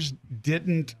doctors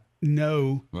didn't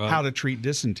know how to treat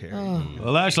dysentery.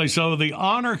 Well, actually, so the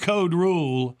honor code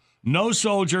rule no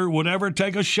soldier would ever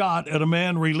take a shot at a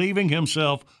man relieving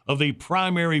himself of the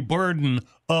primary burden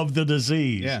of the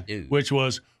disease, which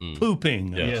was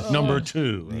pooping. Number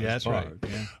 2. Yeah, that's right.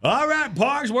 Yeah. All right,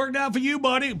 Parks, worked out for you,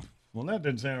 buddy. Well, that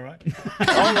didn't sound right. You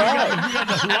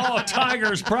got the Law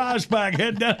Tigers prize pack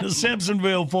heading down to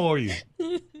Simpsonville for you.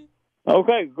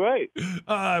 Okay, great.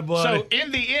 All right, buddy. So,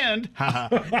 in the end,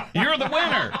 you're the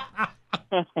winner.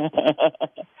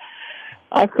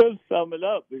 I could sum it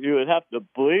up, but you would have to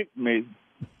bleep me.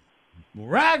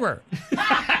 Ragger.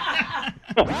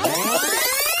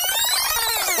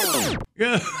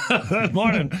 Good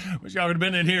morning. Wish y'all would have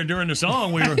been in here during the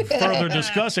song. We were further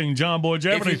discussing John Boy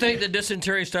Jeopardy. If you think the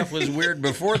dysentery stuff was weird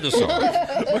before the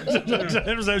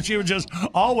song. She would just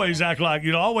always act like,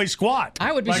 always squat.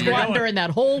 I would be squatting during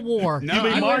that whole war. No,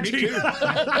 you'd be marching.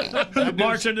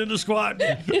 Marching in the squat.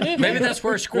 Maybe that's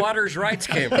where squatters' rights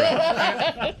came from.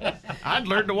 I'd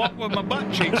learn to walk with my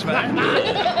butt cheeks back.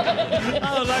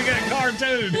 Oh, like a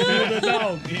cartoon with a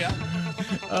dog. Yeah.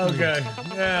 Okay.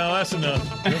 Yeah, that's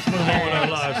enough. Let's move on with our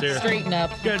lives here. Straighten up.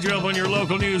 Catch you up on your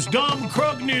local news. Dumb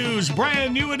Crook News,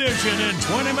 brand new edition in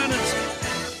 20 minutes.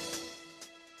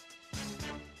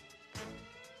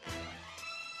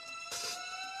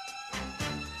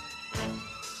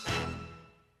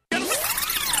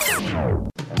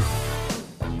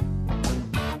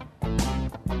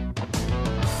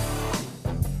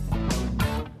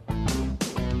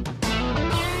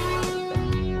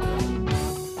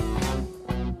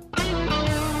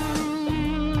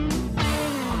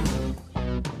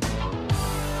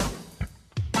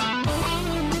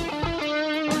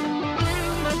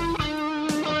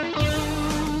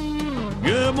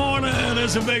 Good morning.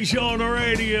 It's a big show on the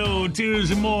radio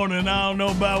Tuesday morning. I don't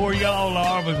know about where y'all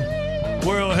are, but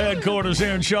world headquarters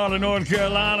here in Charlotte, North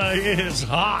Carolina, it's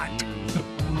hot.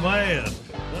 Man,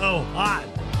 so hot.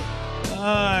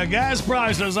 Gas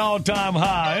prices all-time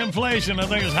high. Inflation, I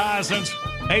think, is high since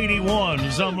 81,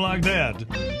 something like that.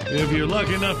 If you're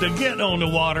lucky enough to get on the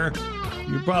water,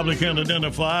 you probably can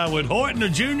identify with Horton, the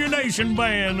Junior Nation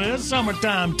Band. It's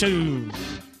summertime, too.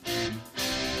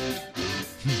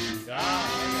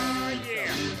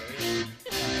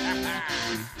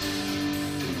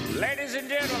 Ladies and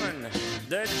gentlemen,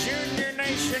 the Junior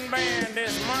Nation Band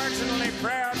is marginally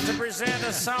proud to present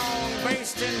a song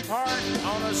based in part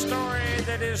on a story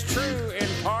that is true in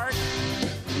part,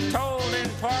 told in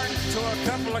part to a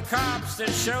couple of cops that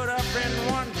showed up in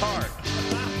one part.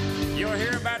 You'll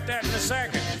hear about that in a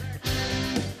second.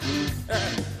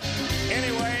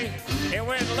 Anyway, it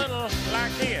went a little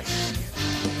like this.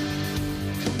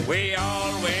 We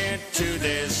all went to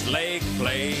this lake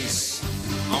place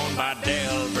owned by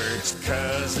Delbert's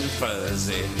cousin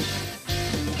Fuzzy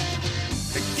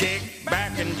to kick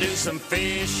back and do some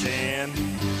fishing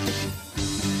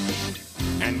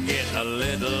and get a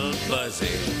little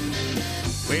buzzy.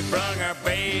 We brung our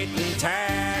bait and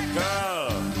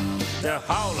tackle to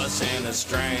haul us in a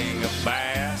string of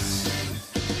bass.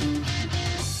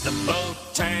 The boat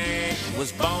tank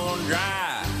was bone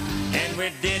dry and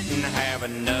we didn't have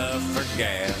enough for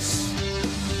gas.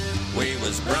 We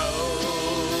was broke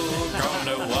on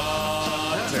the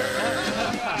water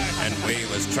and we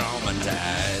was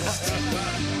traumatized.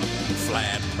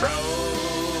 Flat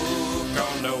broke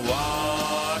on the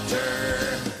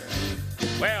water.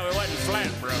 Well, we wasn't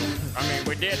flat broke. I mean,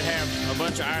 we did have a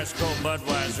bunch of ice cold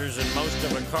Budweisers and most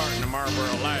of a carton of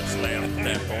Marlboro Lights left at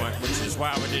that point, which is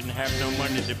why we didn't have no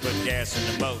money to put gas in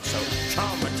the boat. So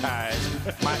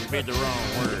traumatized might be the wrong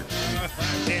word.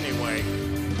 Anyway,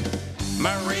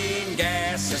 marine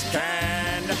gas is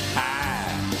kinda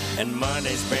high and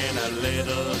money's been a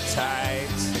little tight.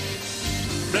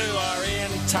 Blew our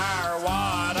entire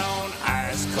wad on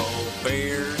ice cold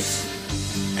beers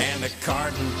and a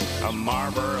carton of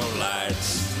Marlboro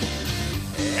Lights.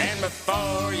 And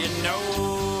before you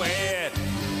know it,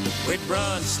 we'd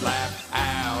run slap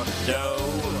out of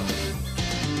dough.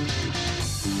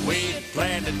 We'd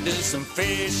planned to do some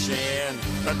fishing,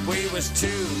 but we was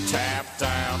too tapped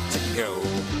out to go.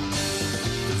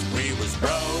 'Cause we was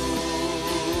broke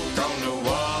on the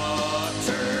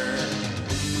water,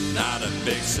 not a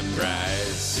big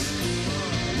surprise.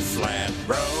 Flat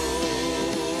broke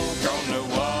on the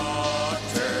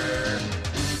water.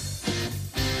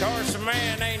 Of course, a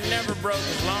man ain't never broke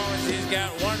as long as he's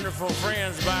got wonderful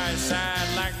friends by his side,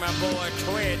 like my boy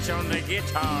Twitch on the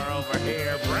guitar over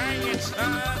here. Bring it,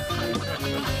 son.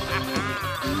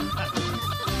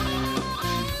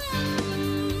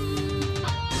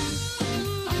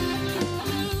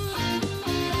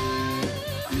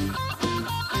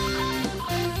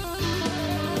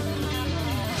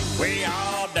 We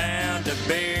all down to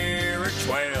beer at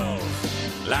 12,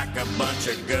 like a bunch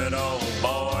of good old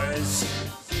boys.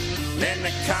 Then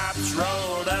the cops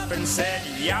rolled up and said,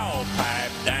 y'all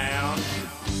pipe down.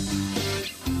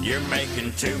 You're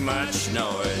making too much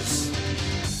noise.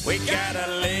 We got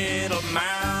a little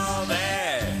mouth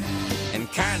there and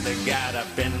kinda got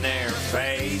up in their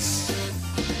face.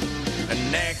 The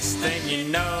next thing you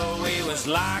know, we was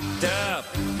locked up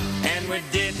and we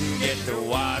didn't get to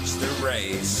watch the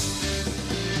race.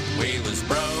 We was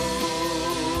broke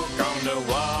on the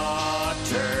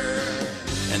water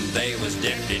and they was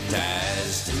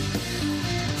deputized.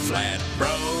 Flat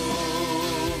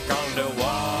broke on the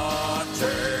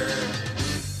water.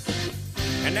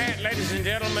 And that, ladies and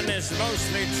gentlemen, is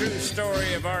mostly true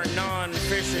story of our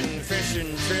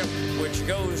non-fishing trip, which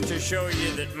goes to show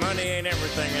you that money ain't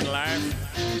everything in life,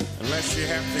 unless you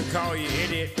have to call your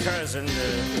idiot cousin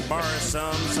to borrow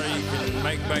some so you can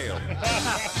make bail.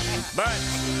 But,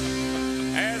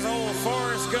 as old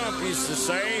Forrest Gump used to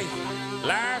say,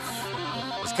 life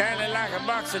is kind of like a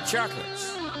box of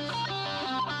chocolates.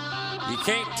 You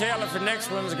can't tell if the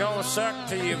next one's gonna suck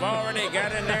till you've already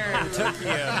got in there and took you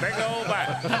a big old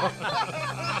bite.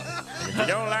 And if you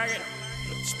don't like it,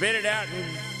 spit it out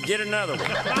and get another one.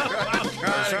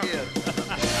 Try it again.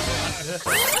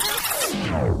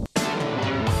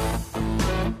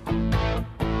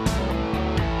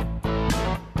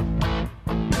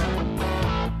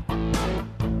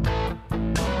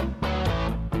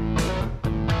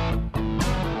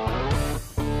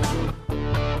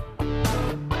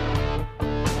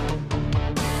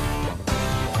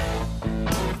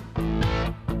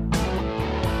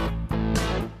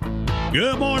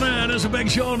 Good morning. It's a big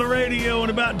show on the radio in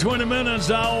about 20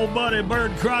 minutes. Our old buddy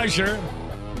Bert Kreischer.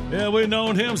 Yeah, we've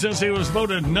known him since he was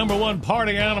voted #1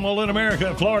 party animal in America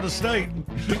at Florida State.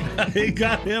 He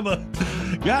got him a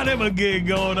gig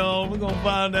going on. We're going to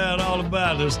find out all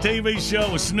about this TV show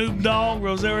with Snoop Dogg,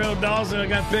 Rosario Dawson. I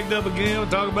got picked up again. We'll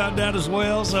talk about that as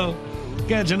well. So,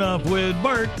 catching up with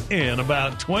Bert in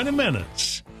about 20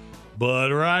 minutes.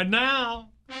 But right now,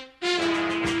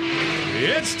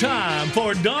 it's time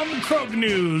for Dumb Crook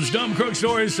News. Dumb Crook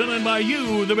stories sent in by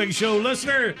you, the Big Show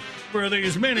listener. For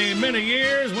these many, many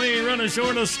years, we ain't running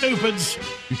short of stupids.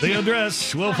 The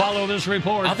address will follow this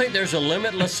report. I think there's a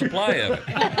limitless supply of it.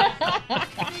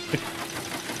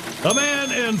 A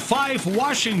man in Fife,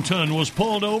 Washington was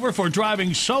pulled over for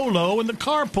driving solo in the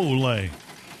carpool lane.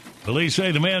 Police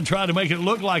say the man tried to make it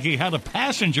look like he had a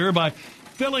passenger by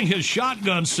filling his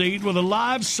shotgun seat with a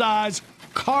life-size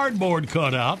cardboard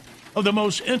cutout of the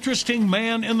most interesting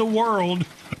man in the world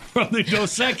from the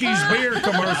Dos Equis beer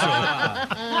commercial.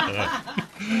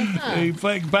 The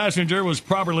fake passenger was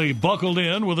properly buckled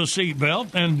in with a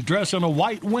seatbelt and dressed in a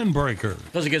white windbreaker.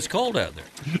 Because it gets cold out there.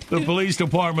 The police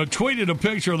department tweeted a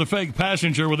picture of the fake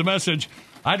passenger with a message,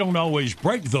 "I don't always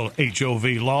break the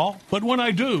HOV law, but when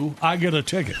I do, I get a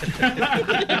ticket."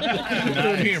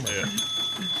 Good humor.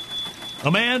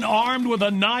 A man armed with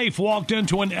a knife walked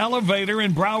into an elevator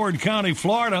in Broward County,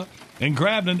 Florida, and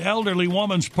grabbed an elderly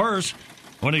woman's purse.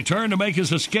 When he turned to make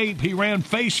his escape, he ran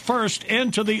face first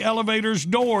into the elevator's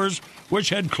doors, which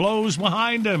had closed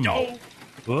behind him.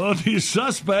 Well, the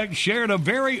suspect shared a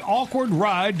very awkward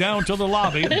ride down to the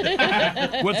lobby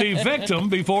with the victim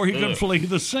before he could flee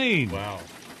the scene. Wow.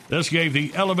 This gave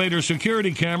the elevator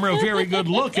security camera a very good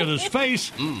look at his face,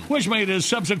 which made his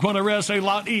subsequent arrest a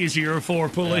lot easier for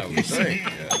police.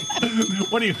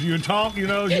 What do you talk? You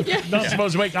know, you're not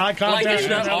supposed to make eye contact. Like it's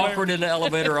not awkward in the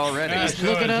elevator already.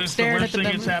 Looking up, staring at the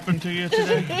thing that's happened to you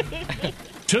today?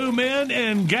 2 men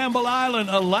in Gamble Island,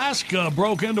 Alaska,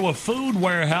 broke into a food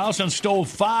warehouse and stole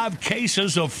 5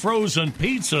 cases of frozen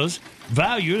pizzas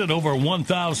valued at over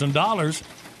 $1,000.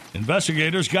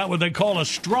 Investigators got what they call a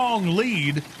strong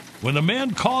lead when the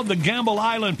men called the Gamble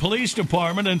Island Police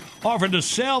Department and offered to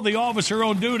sell the officer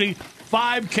on duty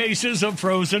 5 cases of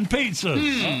frozen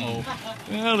pizzas.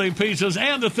 Well, the pizzas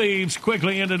and the thieves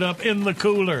quickly ended up in the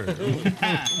cooler.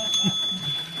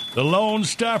 The lone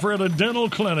staffer at a dental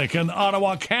clinic in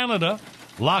Ottawa, Canada,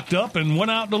 locked up and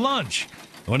went out to lunch.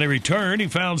 When he returned, he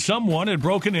found someone had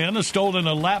broken in and stolen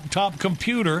a laptop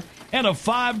computer and a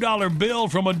 $5 bill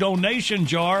from a donation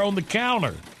jar on the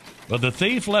counter. But the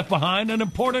thief left behind an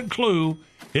important clue,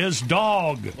 his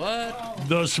dog. What?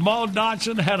 The small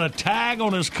Dachshund had a tag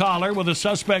on his collar with the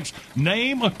suspect's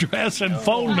name, address, and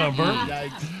phone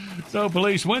number. So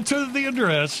police went to the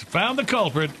address, found the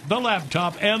culprit, the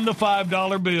laptop, and the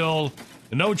 $5 bill.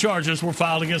 And no charges were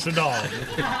filed against the dog.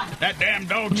 That damn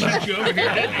dog sent you over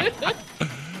here, didn't he?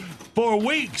 For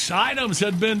weeks, items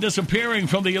had been disappearing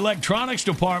from the electronics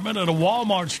department at a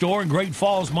Walmart store in Great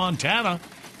Falls, Montana.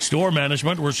 Store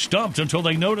management were stumped until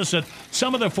they noticed that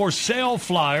some of the for sale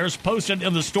flyers posted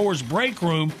in the store's break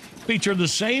room featured the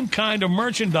same kind of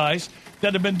merchandise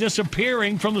that had been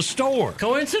disappearing from the store.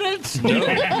 Coincidence? No.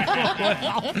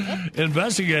 Well,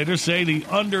 investigators say the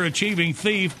underachieving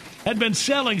thief had been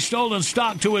selling stolen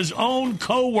stock to his own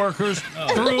co-workers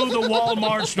through the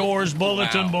Walmart store's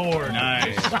bulletin board.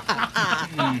 Nice.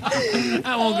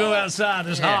 I won't go outside.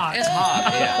 It's hot. It's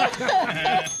hot,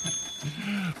 yeah.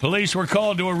 Police were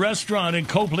called to a restaurant in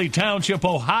Copley Township,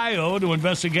 Ohio, to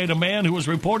investigate a man who was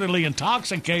reportedly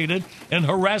intoxicated and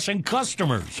harassing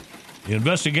customers. The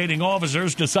investigating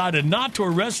officers decided not to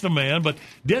arrest the man, but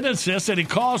did insist that he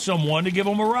call someone to give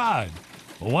him a ride.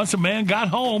 But once the man got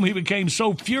home, he became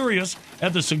so furious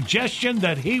at the suggestion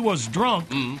that he was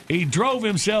drunk, he drove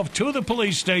himself to the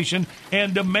police station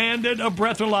and demanded a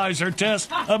breathalyzer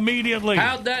test immediately.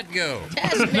 How'd that go?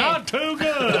 Not too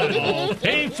good.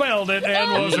 He failed it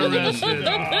and was arrested.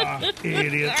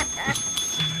 Idiot.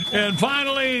 And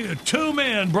finally, 2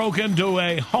 men broke into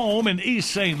a home in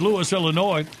East St. Louis,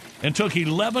 Illinois, and took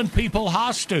 11 people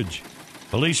hostage.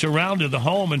 Police surrounded the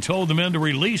home and told the men to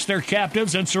release their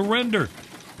captives and surrender.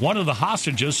 One of the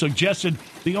hostages suggested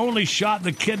the only shot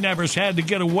the kidnappers had to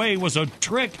get away was a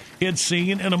trick he'd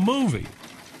seen in a movie.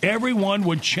 Everyone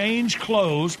would change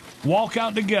clothes, walk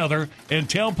out together, and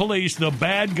tell police the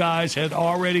bad guys had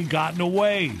already gotten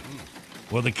away.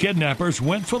 Well, the kidnappers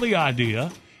went for the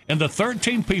idea, and the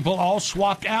 13 people all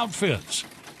swapped outfits.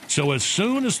 So as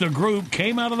soon as the group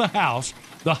came out of the house,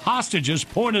 the hostages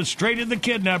pointed straight at the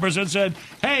kidnappers and said,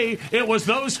 "Hey, it was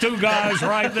those 2 guys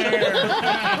right there."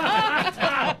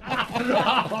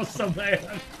 Awesome, man.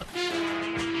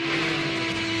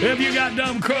 If you got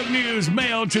Dumb Crook News,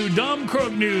 mail to Dumb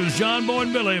Crook News, John Boy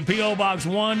and Billy, P.O. Box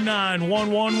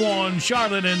 19111,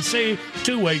 Charlotte, NC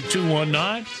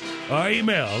 28219. Or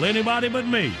email anybody but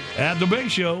me at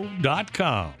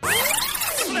thebigshow.com.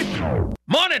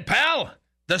 Morning, pal.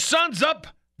 The sun's up,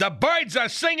 the birds are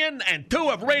singing, and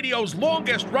 2 of radio's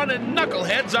longest-running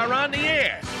knuckleheads are on the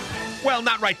air. Well,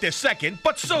 not right this second,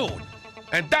 but soon.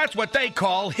 And that's what they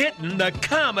call hitting the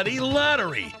comedy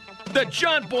lottery. The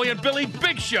John Boy and Billy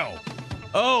Big Show.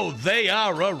 Oh, they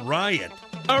are a riot.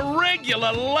 A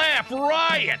regular laugh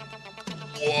riot.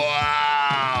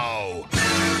 Wow.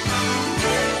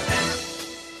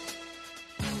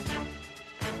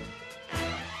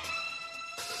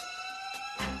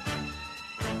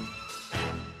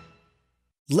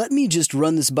 "Let me just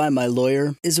run this by my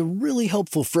lawyer" is a really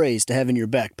helpful phrase to have in your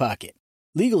back pocket.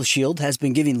 Legal Shield has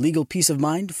been giving legal peace of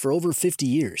mind for over 50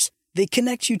 years. They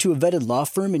connect you to a vetted law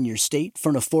firm in your state for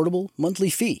an affordable monthly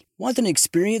fee. Want an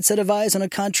experienced set of eyes on a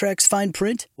contract's fine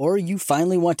print? Or you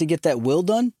finally want to get that will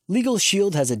done? Legal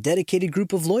Shield has a dedicated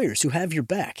group of lawyers who have your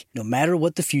back, no matter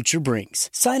what the future brings.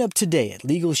 Sign up today at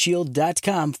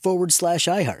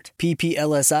LegalShield.com/iHeart.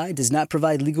 PPLSI does not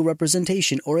provide legal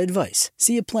representation or advice.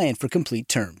 See a plan for complete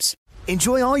terms.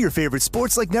 Enjoy all your favorite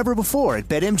sports like never before at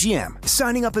BetMGM.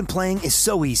 Signing up and playing is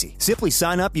so easy. Simply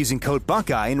sign up using code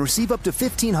Buckeye and receive up to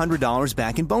 $1,500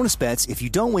 back in bonus bets if you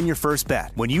don't win your first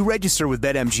bet. When you register with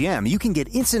BetMGM, you can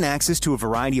get instant access to a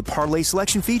variety of parlay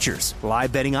selection features,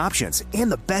 live betting options,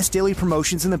 and the best daily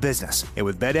promotions in the business. And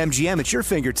with BetMGM at your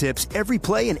fingertips, every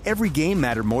play and every game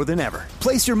matter more than ever.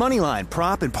 Place your moneyline,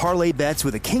 prop, and parlay bets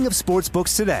with the king of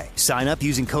sportsbooks today. Sign up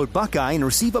using code Buckeye and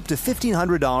receive up to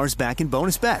 $1,500 back in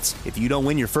bonus bets if you don't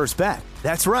win your first bet.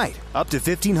 That's right, up to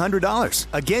 $1,500.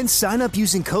 Again, sign up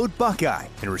using code Buckeye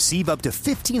and receive up to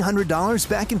 $1,500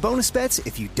 back in bonus bets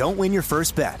if you don't win your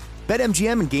first bet.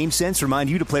 BetMGM and GameSense remind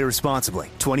you to play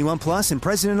responsibly. 21 plus and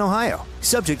present in Ohio.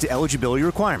 Subject to eligibility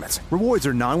requirements. Rewards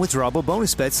are non-withdrawable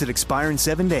bonus bets that expire in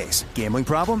 7 days. Gambling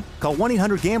problem? Call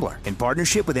 1-800-GAMBLER in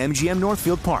partnership with MGM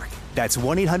Northfield Park. That's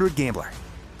 1-800-GAMBLER.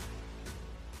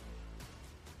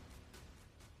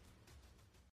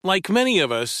 Like many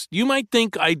of us, you might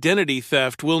think identity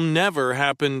theft will never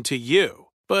happen to you.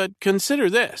 But consider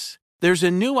this. There's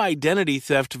a new identity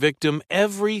theft victim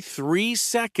every 3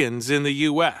 seconds in the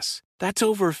U.S. That's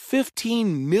over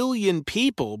 15 million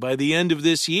people by the end of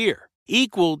this year,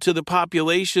 equal to the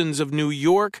populations of New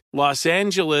York, Los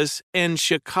Angeles, and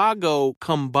Chicago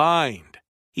combined.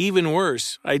 Even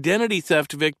worse, identity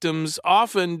theft victims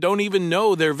often don't even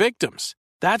know they're victims.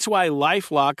 That's why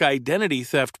LifeLock Identity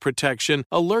Theft Protection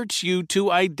alerts you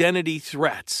to identity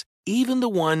threats, even the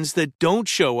ones that don't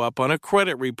show up on a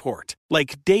credit report,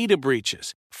 like data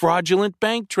breaches, fraudulent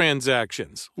bank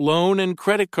transactions, loan and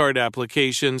credit card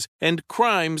applications, and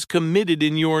crimes committed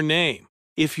in your name.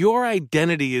 If your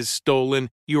identity is stolen,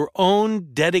 your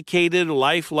own dedicated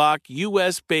LifeLock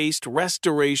U.S.-based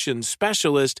restoration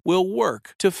specialist will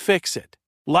work to fix it.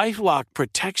 LifeLock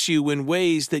protects you in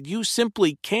ways that you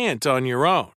simply can't on your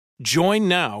own. Join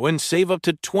now and save up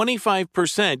to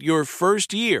 25% your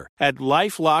first year at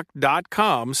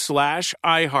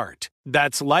LifeLock.com/iHeart.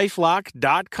 That's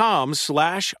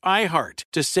LifeLock.com/iHeart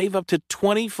to save up to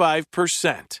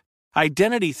 25%.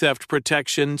 Identity theft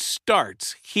protection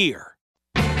starts here.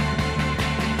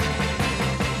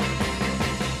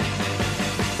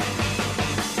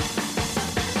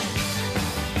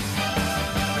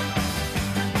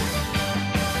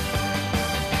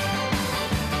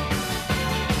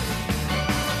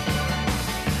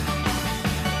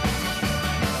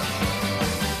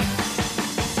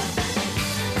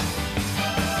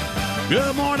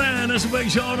 Good morning. This is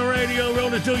Big Show on the radio.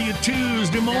 Rolling to you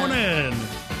Tuesday morning.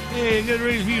 Hey, good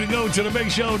reason for you to go to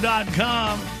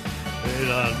thebigshow.com.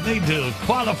 Need to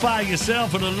qualify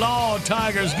yourself for the Law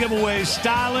Tigers giveaway,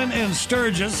 Styling in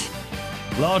Sturgis.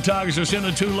 Law Tigers are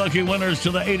sending 2 lucky winners to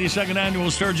the 82nd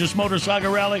Annual Sturgis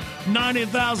Motorcycle Rally.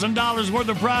 $90,000 worth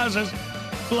of prizes.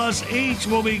 Plus, each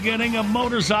will be getting a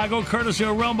motorcycle courtesy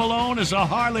of Rumble On. It's a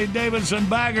Harley-Davidson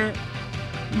bagger.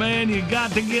 Man, you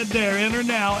got to get there. Enter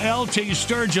now,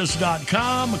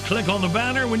 ltsturgis.com. Click on the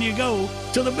banner when you go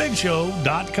to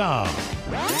thebigshow.com.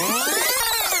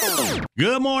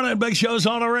 Good morning. Big Show's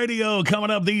on the radio.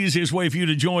 Coming up, the easiest way for you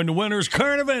to join the winners.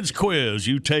 Current events quiz.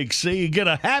 You take C, get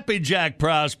a Happy Jack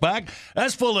prize pack.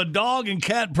 That's full of dog and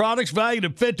cat products valued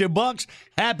at $50.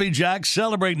 Happy Jack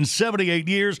celebrating 78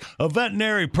 years of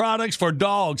veterinary products for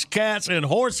dogs, cats, and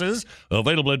horses.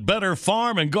 Available at better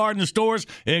farm and garden stores,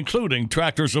 including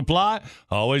Tractor Supply.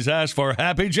 Always ask for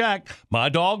Happy Jack. My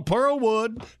dog, Pearl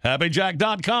Wood.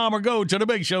 HappyJack.com or go to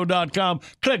thebigshow.com.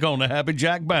 Click on the Happy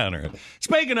Jack banner.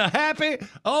 Speaking of happy,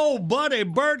 old buddy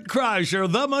Bert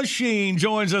Kreischer, the machine,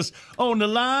 joins us on the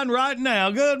line right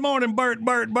now. Good morning, Bert.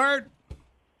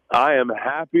 I am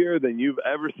happier than you've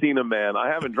ever seen a man. I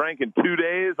haven't drank in 2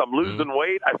 days. I'm losing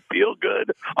weight. I feel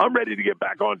good. I'm ready to get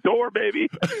back on tour, baby.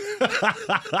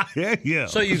 Yeah.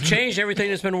 So you've changed everything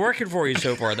that's been working for you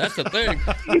so far. That's the thing.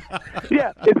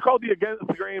 Yeah, it's called the Against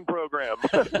the Grain program.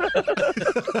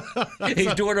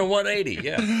 He's doing a 180,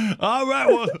 yeah. All right,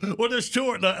 well this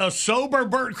tour, a sober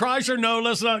Bert Kreischer? No,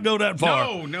 let's not go that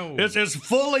far. No. It's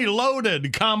fully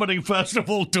loaded comedy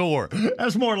festival tour.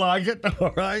 That's more like it,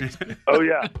 all right? Oh,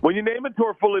 yeah. When you name a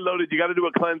tour Fully Loaded, you got to do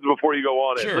a cleanse before you go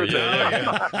on it. Sure,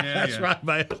 yeah. That's right,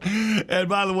 man. And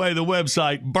by the way, the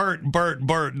website,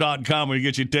 BertBert.com, where you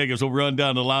get your tickets. We'll run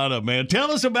down the lineup, man.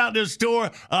 Tell us about this tour.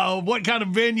 What kind of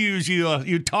venues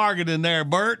you targeting there,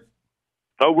 Bert?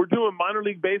 We're doing minor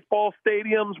league baseball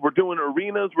stadiums. We're doing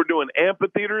arenas. We're doing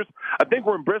amphitheaters. I think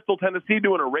we're in Bristol, Tennessee,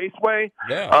 doing a raceway.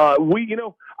 Yeah.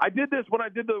 I did this when I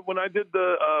did the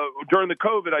during the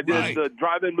COVID. I did the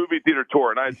drive-in movie theater tour,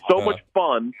 and I had so much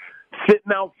fun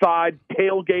sitting outside,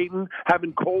 tailgating,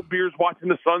 having cold beers, watching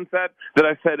the sunset, that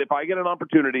I said, if I get an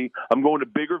opportunity, I'm going to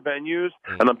bigger venues,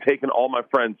 and I'm taking all my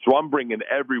friends. So I'm bringing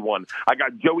everyone. I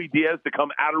got Joey Diaz to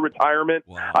come out of retirement.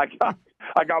 Wow.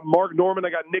 I got Mark Norman.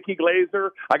 I got Nikki Glazer.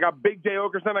 I got Big J.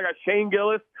 Okerson. I got Shane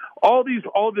Gillis. All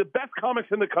the best comics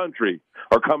in the country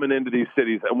are coming into these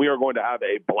cities, and we are going to have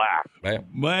a blast.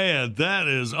 Man, that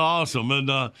is awesome.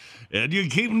 And you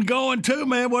keep them going, too,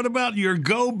 man. What about your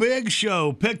Go Big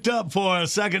show? Picked up for a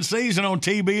second season on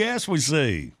TBS, we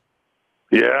see.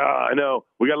 Yeah, I know.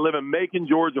 We got to live in Macon,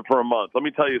 Georgia for a month. Let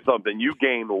me tell you something. You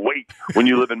gain weight when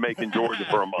you live in Macon, Georgia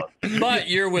for a month. But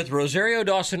you're with Rosario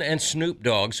Dawson and Snoop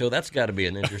Dogg, so that's got to be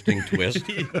an interesting twist.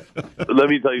 Let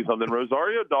me tell you something.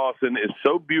 Rosario Dawson is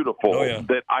so beautiful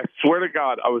that I swear to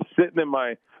God, I was sitting in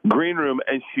my green room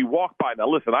and she walked by. Now,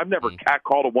 listen, I've never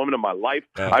catcalled a woman in my life.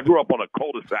 I grew up on a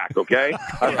cul-de-sac, okay?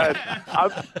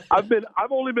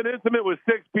 I've only been intimate with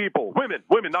 6 people. Women,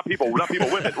 not people, women.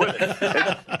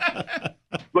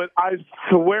 But I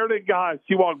swear to God,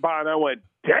 she walked by and I went,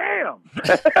 damn!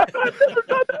 I've never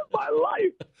done that in my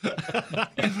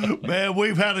life. Man,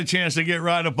 we've had a chance to get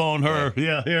right up on her.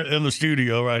 Yeah, here in the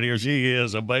studio right here. She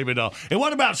is a baby doll. And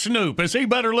what about Snoop? Is he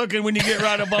better looking when you get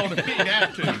right up on him? You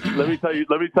have to. Let me tell you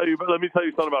something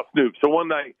about Snoop. So one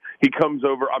night he comes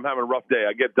over. I'm having a rough day.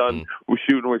 I get done. We're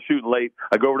shooting late.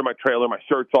 I go over to my trailer. My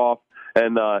shirt's off,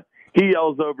 and he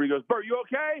yells over. He goes, "Bert, you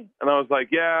okay?" And I was like,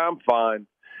 "Yeah, I'm fine."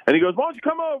 And he goes, "Why don't you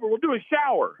come over? We'll do a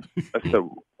shower." I said,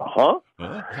 "Huh?"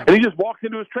 And he just walks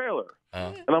into his trailer.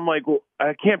 And I'm like, well,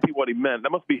 that can't be what he meant.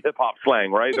 That must be hip-hop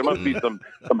slang, right? There must be some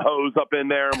hoes up in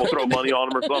there, and we'll throw money on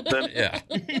him or something. Yeah.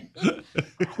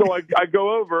 So I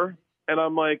go over, and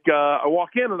I'm like, I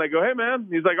walk in, and I go, "Hey, man."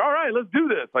 He's like, "All right, let's do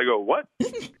this." I go, "What?"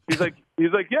 He's like,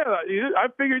 "Yeah, I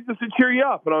figured this would cheer you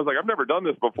up." And I was like, "I've never done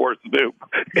this before, Snoop."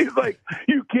 He's like,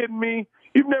 "You kidding me?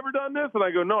 you've never done this? And I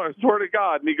go, no, I swear to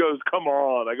God. And he goes, come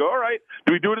on. I go, all right.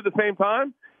 Do we do it at the same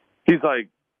time? He's like,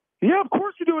 yeah, of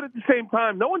course we do it at the same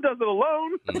time. No one does it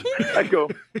alone. I go,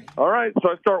 all right. So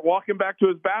I start walking back to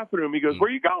his bathroom. He goes, where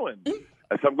are you going?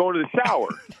 I said, I'm going to the shower.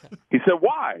 He said,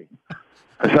 why?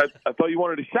 I said, I thought you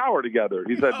wanted to shower together.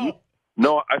 He said,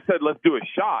 no. I said, let's do a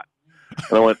shot.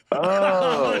 And I went,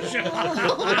 oh.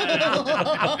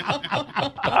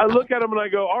 I look at him and I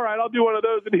go, all right, I'll do one of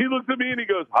those. And he looks at me and he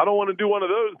goes, I don't want to do one of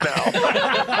those now.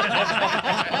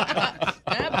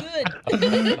 I'm good.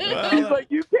 He's like,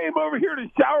 you came over here to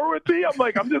shower with me? I'm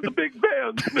like, I'm just a big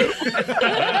fan, Snoop.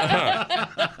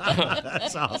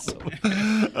 That's awesome.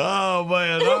 Oh,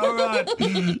 man. All right.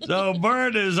 So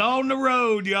Bert is on the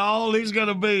road, y'all. He's going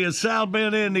to be in South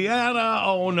Bend, Indiana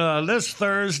on this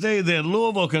Thursday, then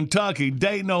Louisville, Kentucky,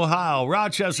 Dayton, Ohio,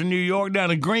 Rochester, New York,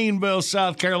 down in Greenville,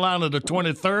 South Carolina the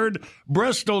 23rd,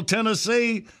 Bristol,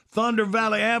 Tennessee, Thunder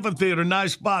Valley Amphitheater,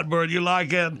 nice spot, Bert. You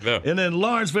like it? Yeah. And then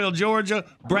Lawrenceville, Georgia,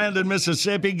 Brandon,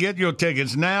 Mississippi. Get your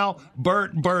tickets now,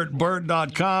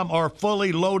 BertBert.com or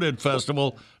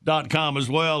FullyLoadedFestival.com as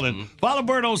well. And follow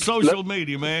Bert on social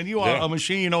media, man. You are a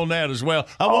machine on that as well.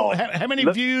 How many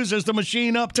views is the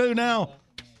machine up to now?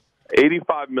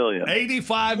 85 million.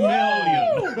 85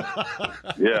 million.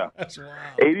 Yeah. That's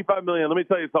wild. 85 million. Let me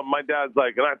tell you something. My dad's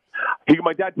like,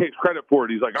 my dad takes credit for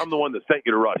it. He's like, I'm the one that sent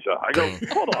you to Russia. I go,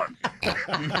 hold on.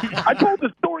 I told the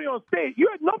story on stage. You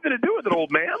had nothing to do with it,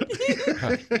 old man.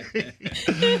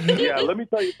 Yeah, let me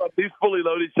tell you something. These Fully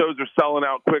Loaded shows are selling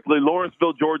out quickly.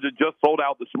 Lawrenceville, Georgia just sold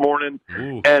out this morning.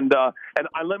 And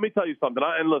let me tell you something.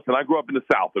 Listen, I grew up in the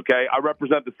South, okay? I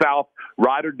represent the South,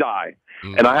 ride or die.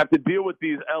 And I have to deal with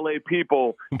these L.A.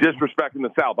 people disrespecting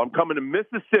the South. I'm coming to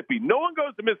Mississippi. No one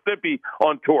goes to Mississippi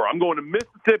on tour. I'm going to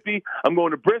Mississippi. I'm going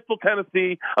to Bristol,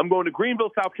 Tennessee. I'm going to Greenville,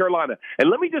 South Carolina.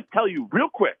 And let me just tell you real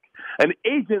quick, an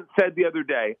agent said the other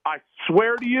day, I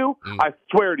swear to you,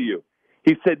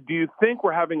 he said, do you think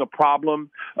we're having a problem?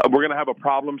 We're going to have a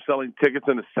problem selling tickets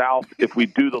in the South if we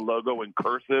do the logo in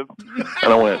cursive?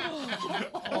 And I went,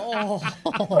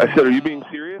 I said, are you being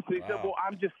serious? And he said, well,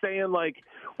 I'm just saying, like,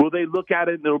 will they look at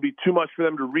it and it'll be too much for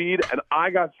them to read? And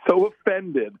I got so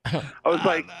offended. I was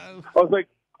like,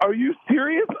 are you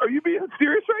serious? Are you being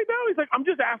serious right now? He's like, I'm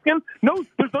just asking. No,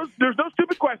 there's no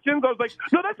stupid questions. I was like,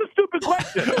 no, that's a stupid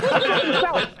question.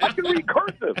 I can read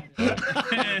cursive.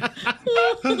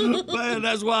 Man,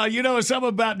 that's wild. You know, it's something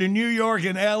about the New York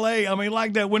and L.A. I mean,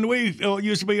 like that when we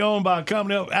used to be owned by a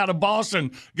company out of Boston,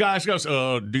 guys goes,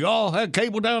 do y'all have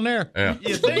cable down there? Yeah,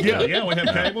 yeah, we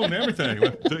have cable and everything.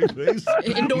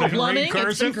 Indoor plumbing,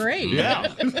 it's great. Yeah.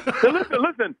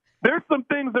 Listen. There's some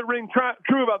things that ring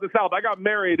true about the South. I got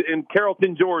married in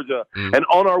Carrollton, Georgia, and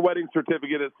on our wedding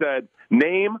certificate it said,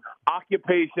 name,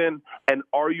 occupation, and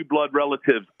are you blood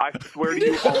relatives? I swear to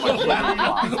you.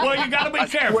 Well, you got to be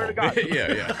careful. I swear to God.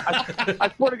 Yeah. I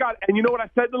swear to God. And you know what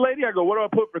I said to the lady? I go, what do I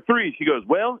put for 3? She goes,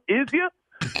 well, is you?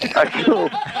 I'm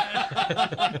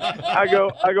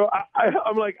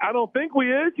like, I don't think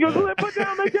we is. She goes, well, then put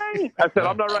down the game. I said,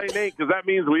 I'm not writing 8 because that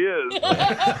means we is.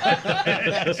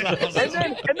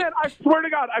 and then I swear to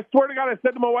God, I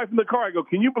said to my wife in the car, I go,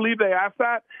 can you believe they asked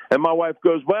that? And my wife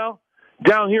goes, well,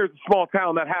 down here it's a small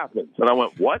town that happens. And I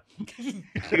went, what?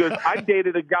 She goes, I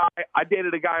dated a guy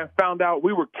and found out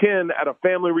we were kin at a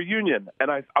family reunion. And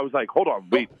I was like, hold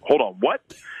on, what?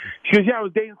 She goes, yeah, I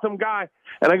was dating some guy.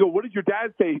 And I go, what did your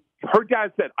dad say? Her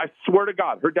dad said, I swear to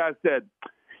God, her dad said,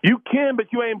 you kin,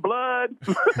 but you ain't blood.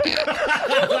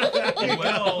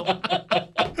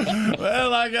 Well,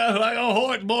 like a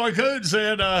Hoyt boy Coon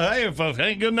said, hey, if it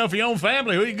ain't good enough for your own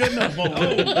family, who you good enough for? Ain't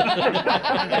good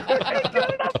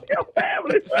enough for your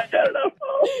family. Ain't good enough for.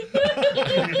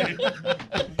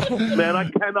 Man, I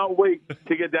cannot wait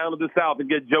to get down to the South and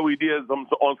get Joey Diaz on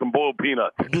some boiled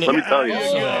peanuts. Let me tell you.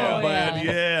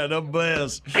 Yeah, the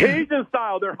best. Cajun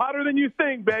style. They're hotter than you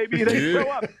think, baby. They show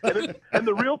up. And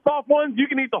the real soft ones, you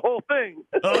can eat the whole thing.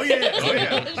 Oh,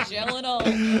 yeah. Shell it all.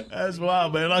 That's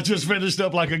wild, man. I just finished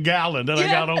up like a gallon, then I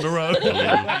got on the road.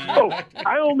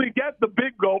 I only get the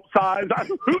big gulp size.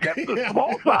 Who gets the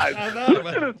small size? Who's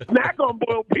going to snack on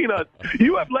boiled peanuts?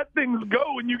 You have let things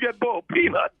go when you get boiled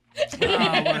peanuts.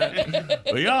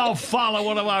 Well, y'all follow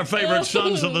one of our favorite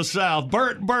sons of the South,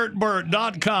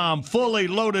 BertBert.com,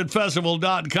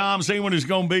 FullyLoadedFestival.com. See when it's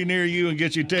going to be near you and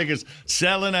get your tickets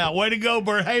selling out. Way to go,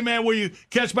 Bert. Hey, man, will you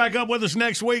catch back up with us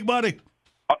next week, buddy?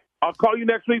 I'll call you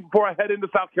next week before I head into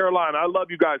South Carolina. I love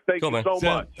you guys. Thank you so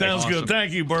much. Sounds good.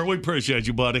 Thank you, Bert. We appreciate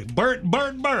you, buddy.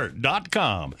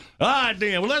 BertBertBert.com. All right,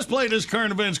 Dan. Well, let's play this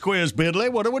current events quiz,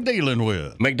 Bidley. What are we dealing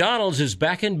with? McDonald's is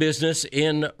back in business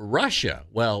in Russia.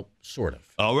 Well, sort of.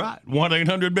 All right.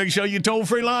 1-800-BIG-SHOW, you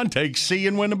toll-free line. Take C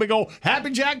and win the big old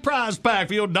Happy Jack prize pack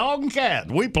for your dog and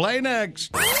cat. We play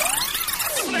next.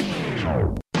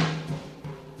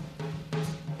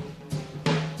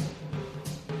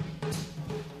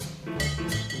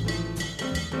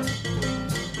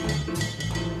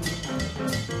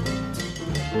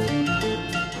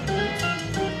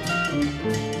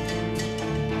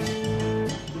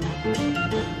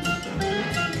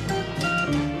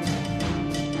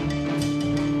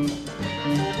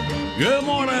 Good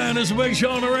morning. It's a Big Show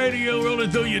on the radio.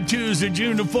 Rolling through you Tuesday,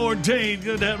 June the 14th.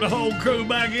 Good to have the whole crew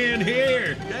back in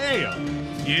here. Damn.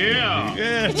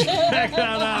 Yeah. Check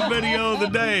out our video of the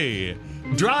day.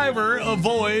 Driver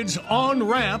avoids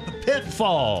on-ramp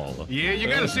pitfall. Yeah, you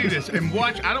got to see this and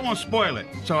watch. I don't want to spoil it,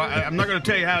 so I'm not going to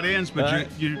tell you how it ends, but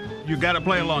you got to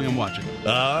play along and watch it.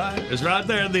 All right. It's right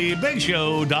there,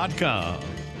 thebigshow.com.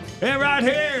 And right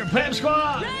here, Pep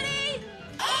Squad. Ready?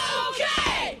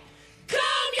 Okay!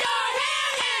 Comb your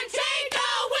hair and take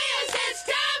the wheels. It's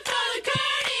time for the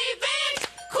current events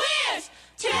quiz.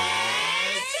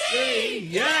 Tennessee!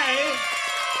 Yay!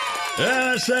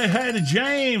 Let's say hey to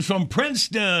James from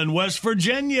Princeton, West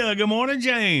Virginia. Good morning,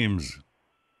 James.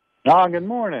 Good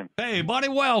morning. Hey, buddy,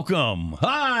 welcome.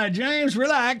 Hi, James,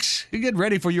 relax. You get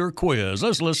ready for your quiz.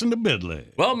 Let's listen to Bidley.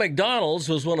 Well, McDonald's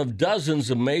was one of dozens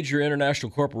of major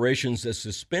international corporations that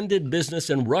suspended business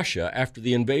in Russia after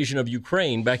the invasion of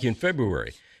Ukraine back in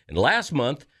February. And last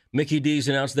month, Mickey D's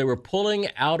announced they were pulling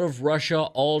out of Russia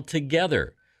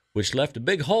altogether, which left a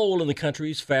big hole in the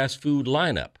country's fast food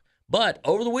lineup. But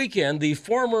over the weekend, the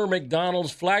former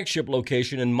McDonald's flagship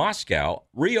location in Moscow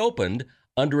reopened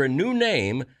under a new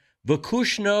name,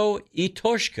 Vkushno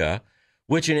Itoshka,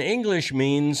 which in English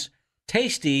means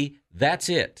tasty, that's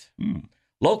it.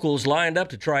 Locals lined up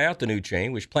to try out the new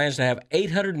chain, which plans to have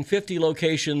 850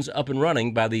 locations up and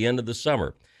running by the end of the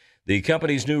summer. The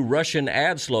company's new Russian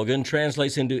ad slogan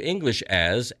translates into English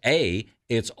as A,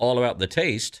 it's all about the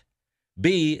taste,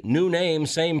 B, new name,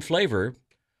 same flavor,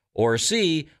 or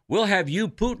C, we'll have you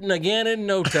Putin again in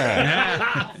no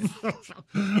time.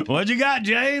 What you got,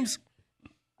 James?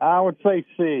 I would say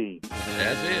C.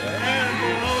 That's it.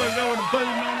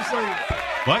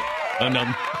 What? Oh,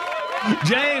 nothing.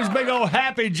 James, big old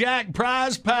Happy Jack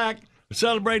prize pack.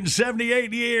 Celebrating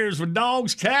 78 years for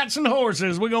dogs, cats, and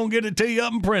horses. We're going to get it to you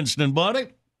up in Princeton, buddy.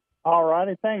 All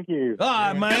righty. Thank you. All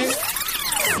right, man.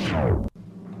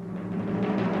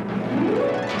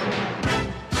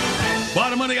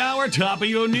 Bottom of the hour, top of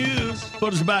your news.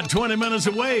 Put us about 20 minutes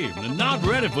away. And not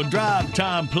ready for drive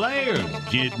time players.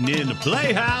 Getting in the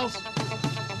playhouse.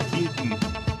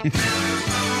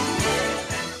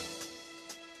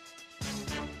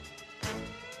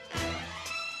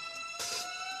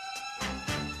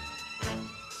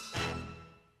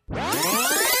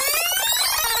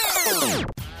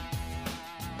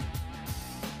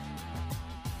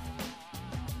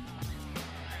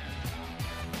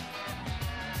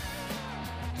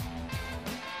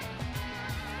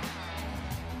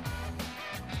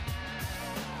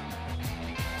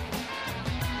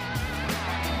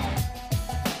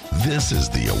 This is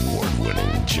the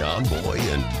award-winning John Boy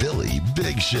and Billy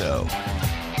Big Show.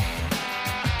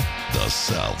 The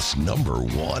South's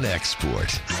 #1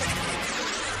 export.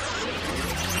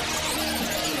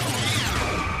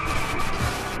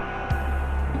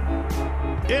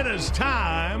 It is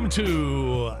time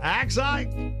to Axe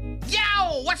Ike.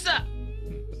 Yo, what's up?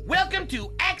 Welcome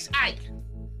to Axe Ike.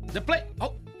 The play.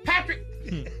 Oh, Patrick,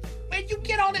 where'd you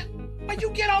get all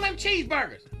them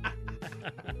cheeseburgers?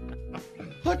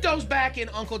 Put those back in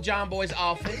Uncle John Boy's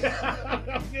office.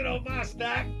 Get on my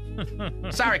stack.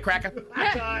 Sorry, Cracker.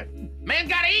 Man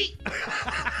gotta eat.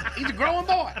 He's a growing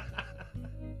boy.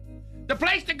 The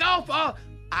place to go for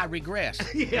I regress.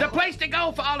 The place to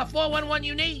go for all the 411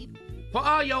 you need. For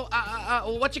all your,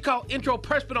 what you call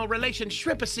interpersonal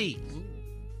relationshipacy.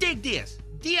 Dig this.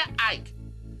 Dear Ike,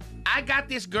 I got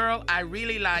this girl I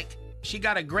really like. She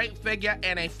got a great figure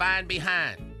and a fine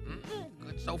behind.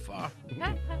 Good so far.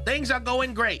 Things are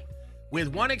going great, with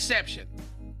one exception.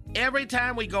 Every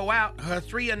time we go out, her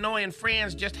 3 annoying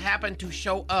friends just happen to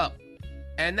show up.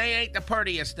 And they ain't the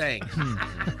prettiest things.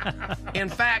 In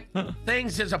fact,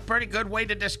 things is a pretty good way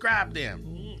to describe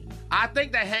them. I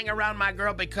think they hang around my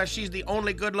girl because she's the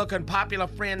only good-looking, popular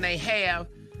friend they have.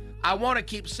 I want to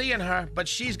keep seeing her, but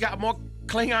she's got more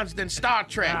Klingons than Star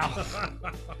Trek.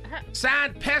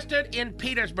 Signed, Pestered in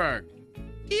Petersburg.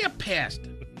 Dear Pest,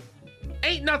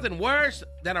 Ain't nothing worse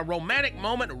than a romantic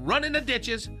moment run in the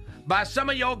ditches by some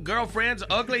of your girlfriend's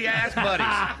ugly-ass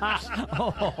buddies.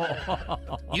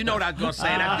 You know what I was going to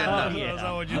say. That's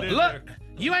good enough. Look,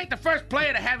 you ain't the first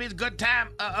player to have his good time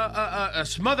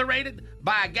smotherated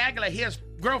by a gaggle of his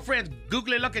girlfriend's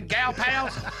googly-looking gal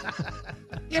pals.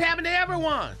 It happened to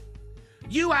everyone.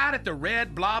 You out at the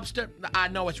Red Lobster. I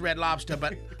know it's Red Lobster,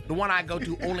 but the one I go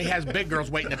to only has big girls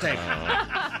waiting to take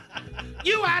it.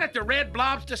 You out at the Red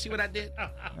Lobster, see what I did?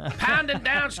 Pounding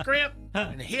down script,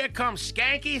 and here comes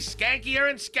Skanky, skankier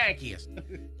and skankiest.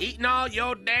 Eating all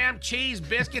your damn cheese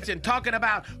biscuits and talking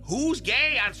about who's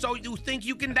gay and so you think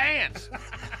you can dance.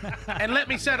 And let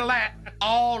me settle that,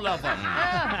 all of them.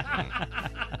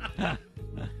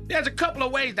 There's a couple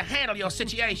of ways to handle your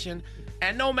situation,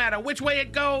 and no matter which way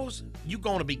it goes, you're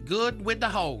gonna be good with the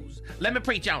hoes. Let me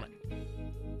preach on it.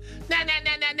 Now,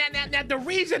 the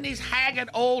reason these haggard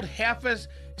old heifers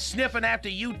sniffing after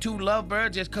you two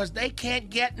lovebirds is because they can't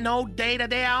get no date of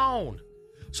their own.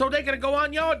 So they're gonna go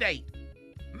on your date.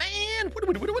 Man,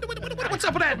 what's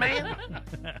up with that, man?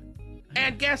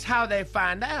 And guess how they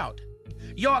find out?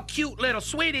 Your cute little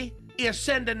sweetie is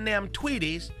sending them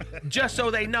tweeties just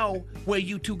so they know where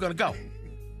you two gonna go.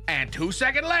 And 2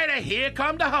 seconds later, here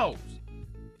come the hoes.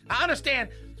 I understand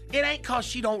it ain't cause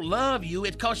she don't love you,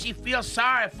 it's cause she feels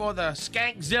sorry for the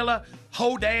Skankzilla,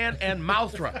 Hodan, and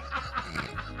Mouthra.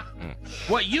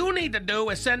 What you need to do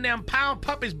is send them pound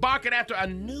puppies barking after a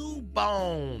new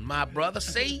bone, my brother,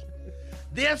 see?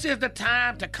 This is the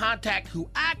time to contact who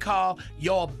I call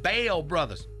your bail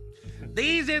brothers.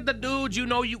 These is the dudes you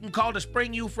know you can call to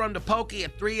spring you from the pokey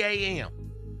at 3 a.m.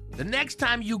 The next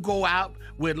time you go out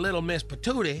with little Miss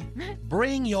Patootie,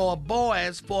 bring your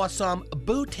boys for some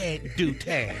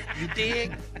booty-dooty. You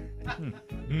dig?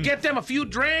 Get them a few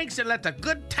drinks and let the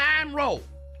good time roll.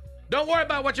 Don't worry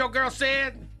about what your girl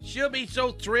said. She'll be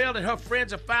so thrilled that her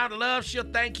friends have found love,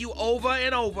 she'll thank you over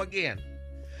and over again.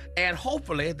 And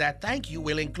hopefully that thank you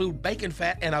will include bacon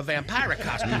fat and a vampire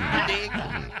costume. You dig?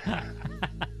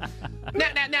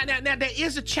 Now, there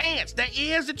is a chance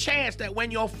that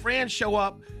when your friends show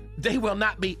up, they will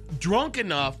not be drunk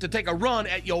enough to take a run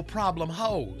at your problem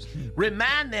hoes.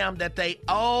 Remind them that they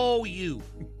owe you.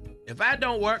 If that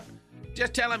don't work,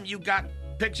 just tell them you got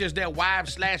pictures their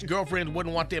wives/girlfriends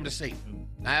wouldn't want them to see.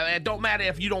 It don't matter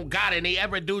if you don't got any.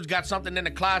 Every dude's got something in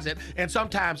the closet, and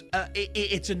sometimes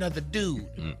it's another dude.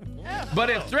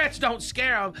 But if threats don't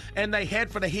scare them and they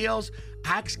head for the hills,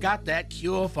 Ike's got that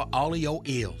cure for all of your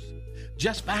ills.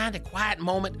 Just find a quiet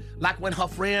moment, like when her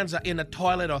friends are in the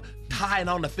toilet or tying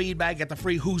on the feed bag at the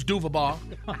free Who's Duva bar.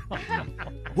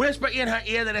 Whisper in her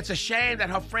ear that it's a shame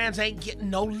that her friends ain't getting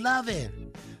no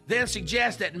loving. Then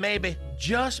suggest that maybe,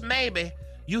 just maybe,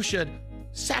 you should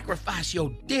sacrifice your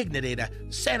dignity to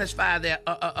satisfy their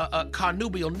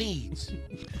carnubial needs.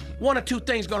 One or two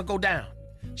things gonna go down.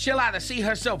 She'll either see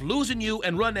herself losing you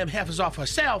and run them heifers off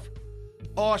herself,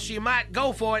 or she might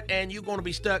go for it and you're gonna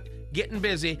be stuck getting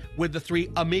busy with the three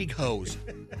amigos.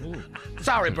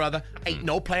 Sorry, brother, ain't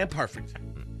no plan perfect.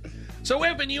 So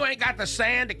if you ain't got the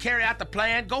sand to carry out the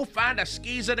plan, go find a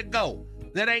skeezer to go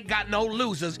that ain't got no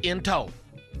losers in tow.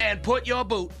 And put your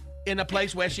boot in the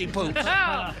place where she poops.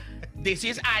 This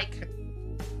is Ike.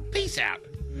 Peace out.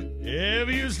 If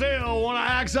you still want to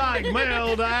axe Ike,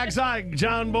 mail to axe Ike,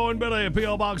 John Boy and Billy,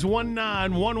 P.O. Box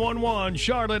 19111,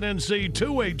 Charlotte, NC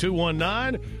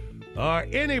 28219, or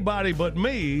anybody but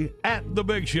me at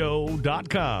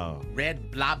thebigshow.com.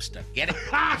 Red Lobster. Get it?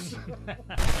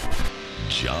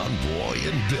 John Boy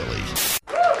and Billy.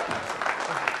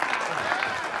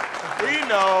 We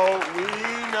know.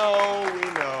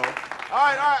 All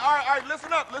right.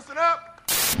 Listen up.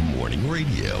 Morning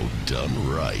radio done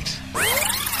right.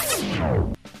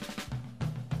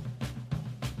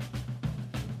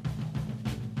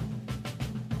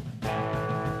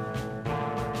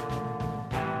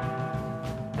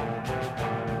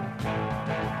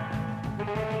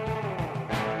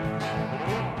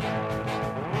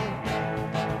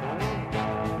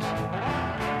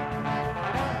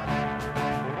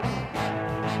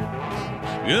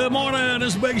 Good morning,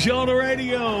 it's Big Show on the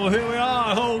radio. Here we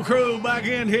are, whole crew back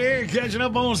in here, catching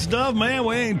up on stuff, man.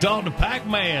 We ain't talked to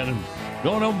Pac-Man.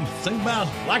 Going on, think about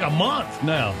like a month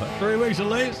now, 3 weeks at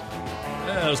least.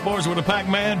 Yeah, Sports with a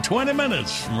Pac-Man, 20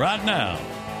 minutes from right now.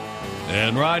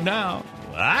 And right now,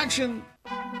 action.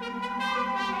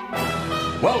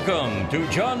 Welcome to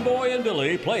John Boy and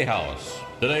Billy Playhouse.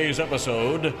 Today's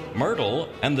episode, Myrtle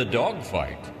and the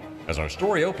Dogfight. As our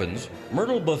story opens,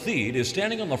 Myrtle Bethede is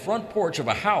standing on the front porch of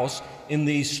a house in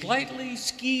the slightly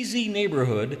skeezy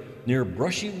neighborhood near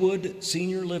Brushywood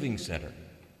Senior Living Center.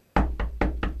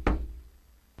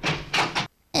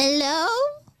 Hello?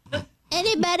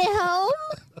 anybody home?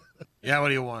 Yeah, what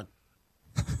do you want?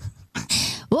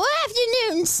 Well,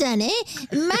 afternoon, Sonny.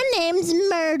 My name's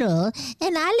Myrtle,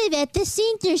 and I live at the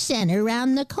Senior Center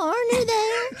around the corner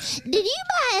there. Did you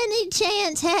by any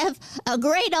chance have a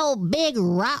great old big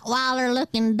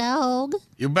Rottweiler-looking dog?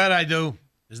 You bet I do.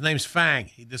 His name's Fang.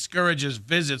 He discourages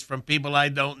visits from people I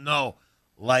don't know,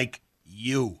 like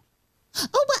you.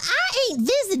 Oh, but I ain't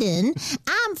visiting.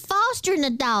 I'm fostering a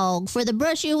dog for the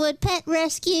Brushywood Pet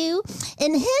Rescue,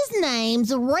 and his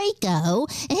name's Rico,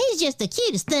 and he's just the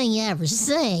cutest thing you ever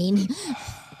seen.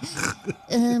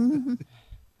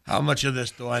 How much of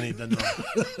this do I need to know?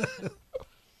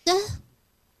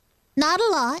 Not a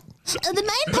lot. The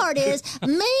main part is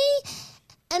me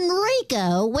and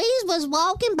Rico, we was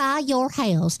walking by your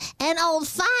house, and old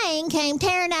Fang came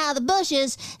tearing out of the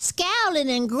bushes, scowling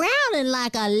and growling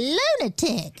like a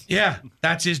lunatic. Yeah,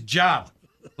 that's his job.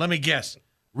 Let me guess.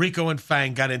 Rico and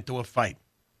Fang got into a fight.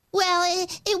 Well,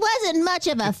 it wasn't much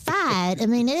of a fight. I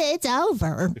mean, it's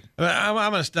over. I'm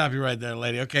going to stop you right there,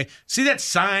 lady, okay? See that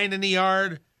sign in the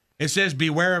yard? It says,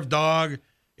 beware of dog.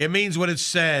 It means what it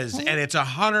says, and it's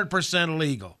 100%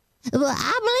 legal. Well,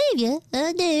 I believe you.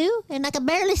 I do. And I can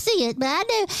barely see it, but I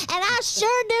do. And I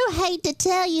sure do hate to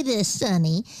tell you this,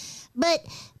 Sonny, but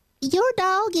your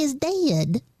dog is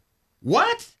dead.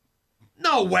 What?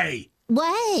 No way.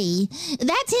 Way.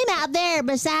 That's him out there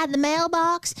beside the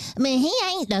mailbox. I mean, he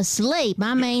ain't asleep.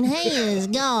 I mean, he is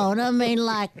gone. I mean,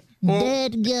 like,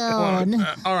 dead gone.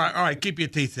 All right. Keep your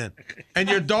teeth in. And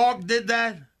your dog did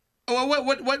that? Well,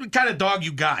 what kind of dog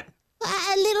you got?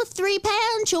 A little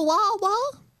 3-pound Chihuahua.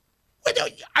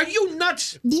 Are you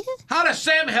nuts? Yeah. How the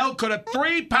Sam hell could a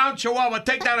 3-pound Chihuahua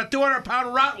take down a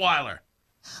 200-pound Rottweiler?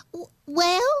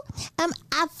 Well,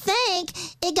 I think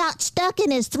it got stuck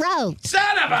in his throat.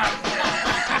 Son of a...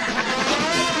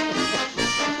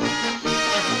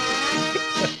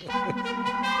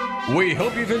 We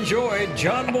hope you've enjoyed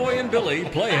John Boy and Billy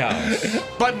Playhouse.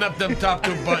 Button up them top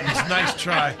 2 buttons. Nice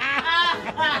try.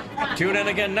 Tune in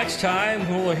again next time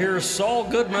when we'll hear Saul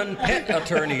Goodman, pet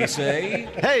attorney, say,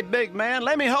 "Hey, big man,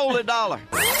 let me hold $1."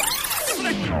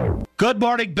 Good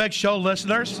morning, Big Show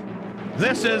listeners.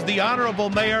 This is the Honorable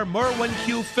Mayor Merwin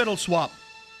Q. Fiddleswap.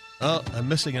 Oh, I'm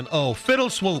missing an O.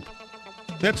 Fiddleswoop.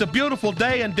 It's a beautiful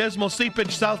day in Dismal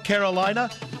Seepage, South Carolina,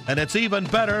 and it's even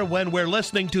better when we're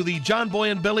listening to the John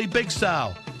Boy and Billy Big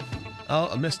Sow. Oh,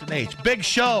 I missed an H. Big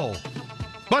Show.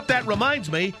 But that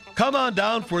reminds me, come on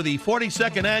down for the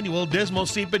 42nd annual Dismal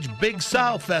Seepage Big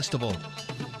Sow Festival.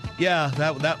 Yeah,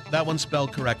 that one's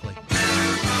spelled correctly.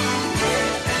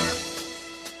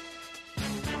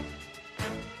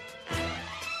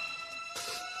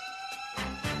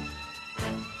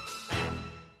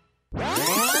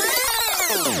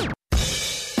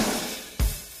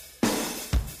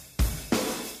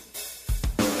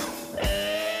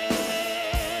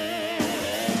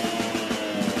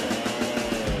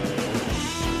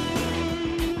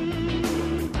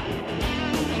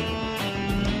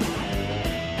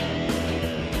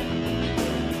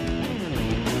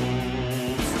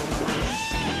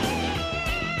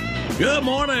 Good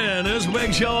morning. This is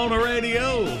Big Show on the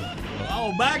radio.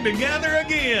 All back together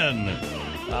again.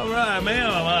 All right,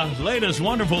 man. Latest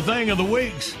wonderful thing of the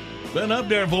week's been up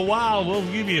there for a while. We'll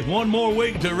give you one more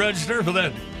week to register for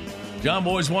that John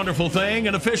Boy's Wonderful Thing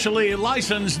and officially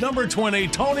licensed number 20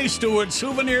 Tony Stewart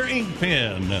souvenir ink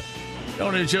pen.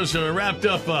 Tony just wrapped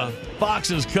up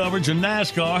Fox's coverage of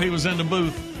NASCAR. He was in the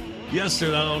booth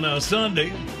yesterday on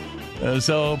Sunday.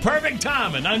 So perfect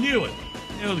timing. I knew it.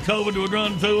 You know, the COVID would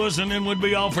run through us, and then we'd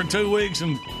be off for 2 weeks,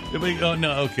 and it'd be, oh,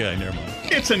 no, okay, never mind.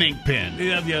 It's an ink pen.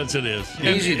 Yeah, yes, it is.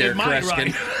 Easy there,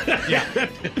 Kreskin. Yeah.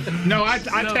 No, I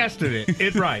tested it.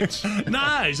 It writes.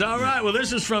 Nice. All right. Well,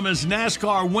 this is from his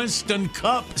NASCAR Winston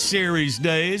Cup Series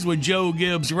days with Joe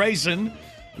Gibbs Racing.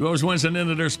 Of course, Winston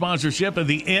ended their sponsorship at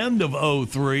the end of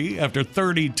 03 after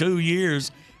 32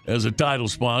 years as a title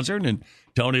sponsor, and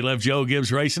Tony left Joe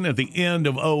Gibbs Racing at the end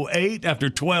of 08 after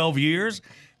 12 years.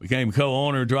 Became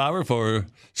co-owner driver for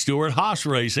Stewart Haas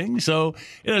Racing. So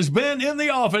it has been in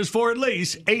the office for at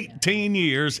least 18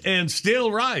 years and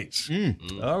still writes.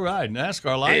 All right,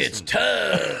 NASCAR license. It's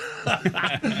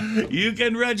tough. You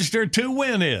can register to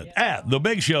win it at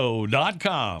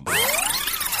thebigshow.com.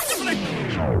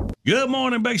 Good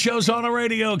morning, Big Show's on the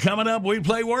radio. Coming up, we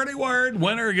play Wordy Word.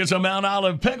 Winner gets a Mount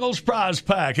Olive Pickles prize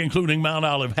pack, including Mount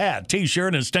Olive hat,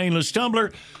 T-shirt, and stainless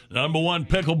tumbler. Number one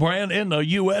pickle brand in the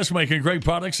U.S., making great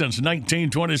products since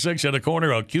 1926 at the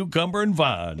corner of Cucumber and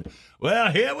Vine.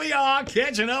 Well, here we are,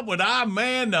 catching up with our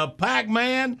man, the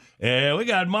Pac-Man. And we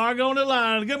got Mark on the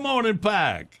line. Good morning,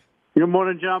 Pac. Good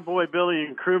morning, John Boy, Billy,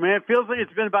 and crew, man. It feels like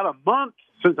it's been about a month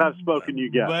since I've spoken to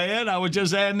you guys. Man, I was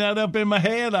just adding that up in my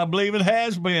head. I believe it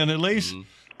has been at least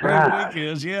 3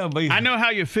 weekends. Yeah, I know how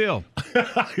you feel.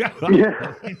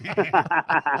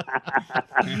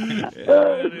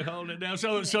 Hold it down.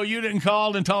 So you didn't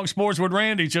call and talk sports with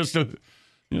Randy just to.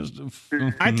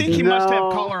 I think he must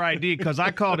have caller ID because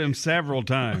I called him several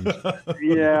times.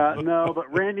 Yeah, no, but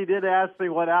Randy did ask me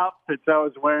what outfits I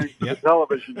was wearing for the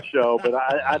television show, but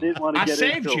I didn't want to get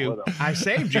into it with him. I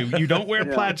saved you. You don't wear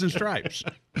plaids and stripes.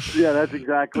 Yeah, that's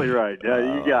exactly right.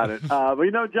 Yeah, you got it.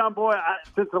 But John Boy,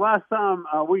 since the last time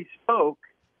we spoke,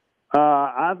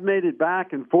 I've made it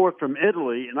back and forth from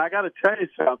Italy, and I got to tell you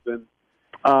something.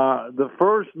 The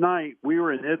first night we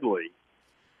were in Italy,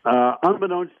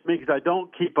 unbeknownst to me, because I don't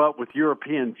keep up with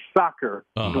European soccer,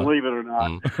 believe it or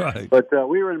not. Right. But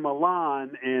we were in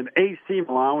Milan, and AC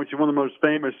Milan, which is one of the most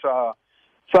famous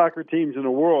soccer teams in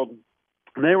the world,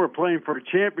 and they were playing for a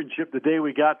championship the day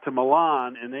we got to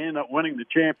Milan, and they ended up winning the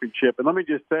championship. And let me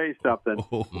just tell you something.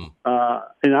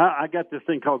 I got this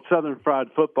thing called Southern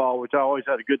Fried Football, which I always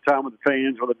had a good time with the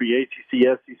fans, whether it be ACC,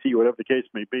 SEC, whatever the case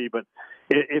may be. But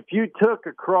if you took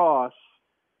a cross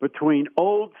between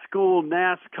old school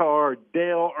NASCAR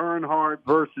Dale Earnhardt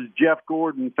versus Jeff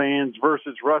Gordon fans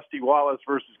versus Rusty Wallace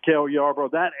versus Cale Yarborough,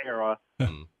 that era,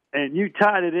 and you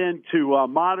tied it into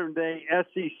modern-day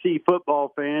SEC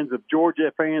football fans, of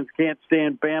Georgia fans can't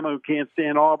stand Bama, who can't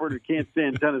stand Auburn, who can't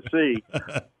stand Tennessee.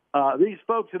 These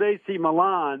folks at AC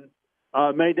Milan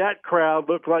made that crowd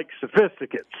look like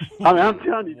sophisticates. I mean, I'm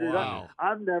telling you, dude,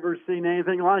 I've never seen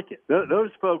anything like it.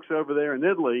 Those folks over there in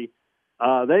Italy,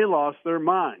 they lost their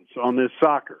minds on this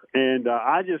soccer. And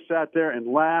I just sat there and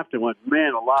laughed and went,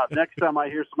 man, alive. Next time I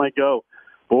hear somebody go,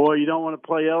 boy, you don't want to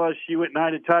play LSU at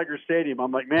night at Tiger Stadium,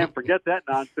 I'm like, man, forget that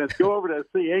nonsense. Go over to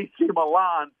see AC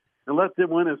Milan and let them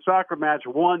win a soccer match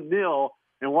 1-0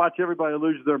 and watch everybody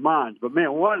lose their minds. But,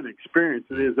 man, what an experience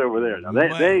it is over there. Now,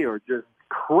 they are just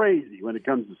crazy when it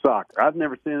comes to soccer. I've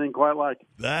never seen anything quite like it.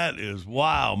 That is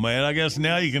wow, man. I guess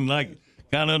now you can,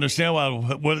 kind of understand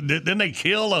why. Didn't they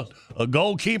kill a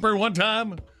goalkeeper one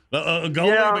time? A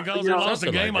goalie because they lost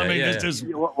the game.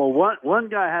 Well, one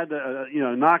guy had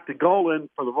to knock the goal in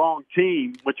for the wrong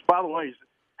team. Which, by the way, is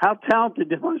how talented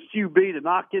must you be to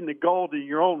knock in the goal to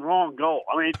your own wrong goal?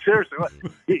 I mean, seriously,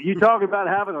 you talk about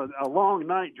having a long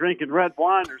night drinking red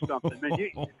wine or something. Man,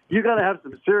 you got to have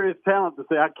some serious talent to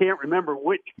say, I can't remember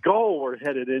which goal we're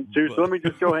headed into, so let me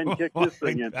just go ahead and kick this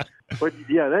thing in. But,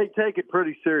 yeah, they take it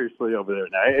pretty seriously over there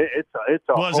now. It's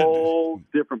a whole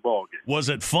different ballgame. Was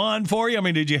it fun for you? I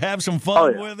mean, did you have some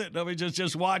fun with it? I mean,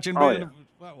 just watching.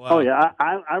 Wow. Oh, yeah.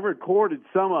 I recorded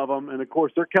some of them, and, of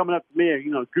course, they're coming up to me,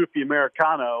 goofy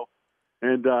Americano,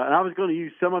 and I was going to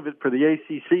use some of it for the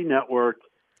ACC network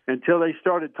until they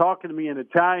started talking to me in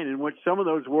Italian, in which some of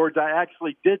those words I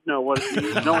actually did know what it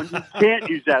means. No, you can't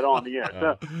use that on the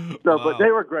air. But they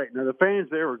were great. Now, the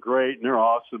fans, they were great, and they're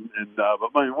awesome. And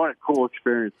but, man, what a cool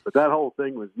experience. But that whole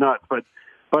thing was nuts. But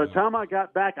by the time I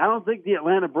got back, I don't think the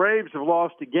Atlanta Braves have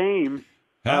lost a game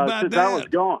since I was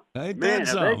gone. Man,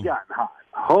 have they gotten hot.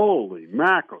 Holy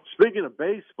mackerel. Speaking of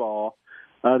baseball,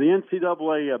 the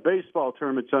NCAA baseball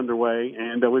tournament's underway,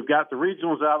 and we've got the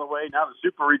regionals out of the way. Now the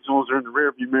super regionals are in the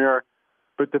rearview mirror.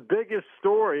 But the biggest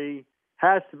story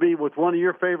has to be with one of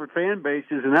your favorite fan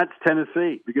bases, and that's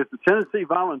Tennessee, because the Tennessee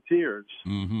Volunteers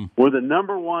were the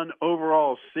number one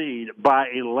overall seed by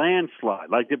a landslide.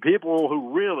 Like, the people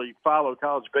who really follow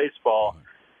college baseball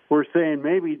were saying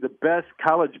maybe the best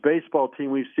college baseball team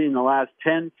we've seen in the last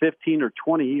 10, 15, or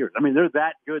 20 years. I mean, they're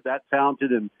that good, that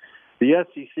talented, and the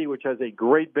SEC, which has a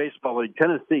great baseball league,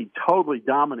 Tennessee totally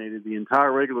dominated the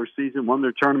entire regular season, won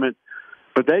their tournament,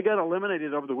 but they got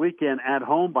eliminated over the weekend at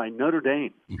home by Notre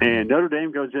Dame. And Notre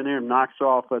Dame goes in there and knocks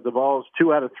off the Vols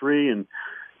 2 out of 3, and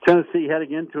Tennessee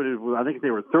heading into it, I think they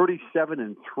were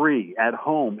 37-3 at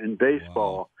home in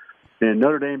baseball. And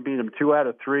Notre Dame beat them 2 out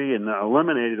of 3 and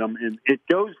eliminated them. And it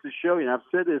goes to show you, and I've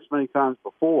said this many times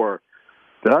before,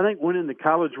 that I think winning the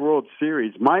College World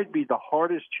Series might be the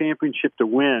hardest championship to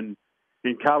win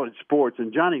in college sports.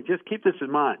 And, Johnny, just keep this in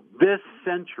mind. This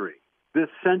century,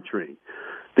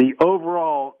 the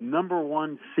overall number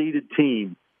one seeded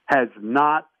team has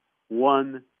not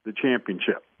won the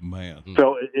championship. Man.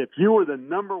 So if you were the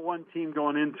number one team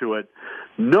going into it,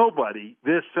 nobody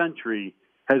this century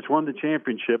has won the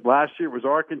championship. Last year it was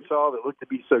Arkansas that looked to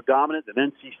be so dominant that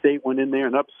NC State went in there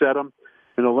and upset them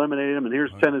and eliminated them. And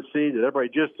here's Tennessee that everybody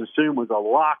just assumed was a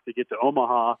lock to get to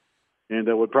Omaha and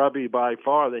would probably be by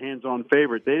far the hands-on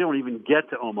favorite. They don't even get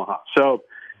to Omaha. So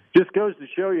just goes to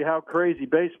show you how crazy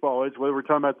baseball is, whether we're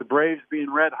talking about the Braves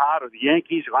being red hot or the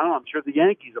Yankees. I don't know, I'm sure the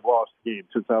Yankees have lost a game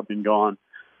since I've been gone.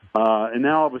 And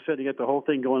now all of a sudden you got the whole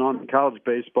thing going on in college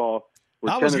baseball.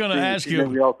 I was going to ask you.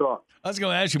 We all thought. I was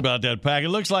going to ask you about that, Pack. It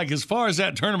looks like as far as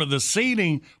that tournament, the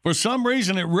seeding, for some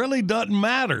reason, it really doesn't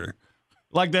matter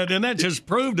like that. And that just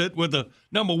proved it with the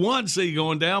number 1 seed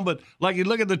going down. But like you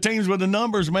look at the teams with the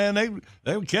numbers, man,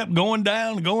 they kept going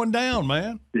down,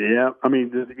 man. Yeah, I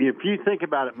mean, if you think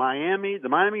about it, the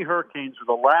Miami Hurricanes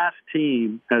were the last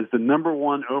team as the number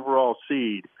 1 overall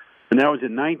seed. And that was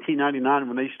in 1999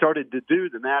 when they started to do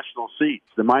the national seeds.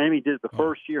 The Miami did it the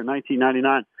first year in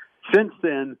 1999. Since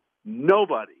then,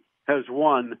 nobody has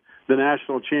won the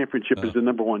national championship as the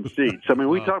number 1 seed. So, I mean,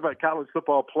 we talk about college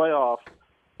football playoff,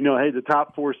 hey, the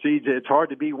top 4 seeds, it's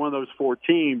hard to beat one of those 4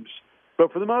 teams.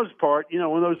 But for the most part,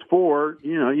 when those 4,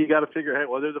 you got to figure, hey,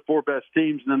 well, they're the 4 best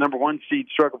teams, and the number 1 seed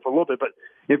struggle for a little bit. But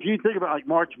if you think about, like,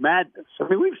 March Madness, I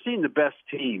mean, we've seen the best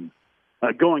team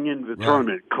going into the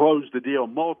tournament close the deal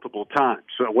multiple times,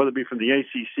 so whether it be from the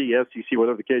ACC, SEC,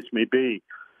 whatever the case may be.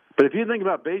 But if you think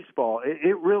about baseball,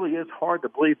 it really is hard to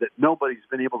believe that nobody's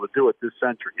been able to do it this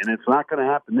century. And it's not going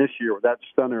to happen this year with that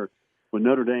stunner with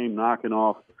Notre Dame knocking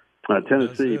off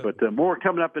Tennessee. But more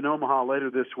coming up in Omaha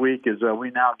later this week as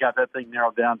we now got that thing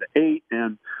narrowed down to 8.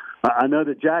 And I know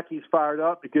that Jackie's fired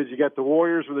up because you got the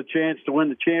Warriors with a chance to win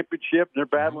the championship. And they're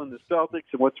battling the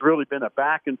Celtics and what's really been a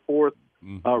back and forth,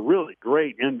 really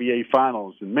great NBA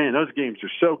Finals. And, man, those games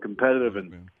are so competitive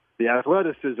and the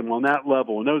athleticism on that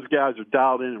level, and those guys are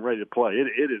dialed in and ready to play.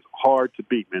 It is hard to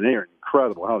beat, man. They are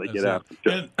incredible how they get after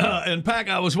it. And Pac,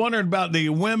 I was wondering about the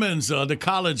women's, the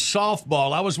college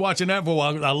softball. I was watching that for a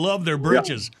while. I love their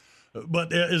breeches. Yeah.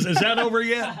 But is that over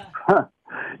yet?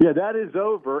 Yeah, that is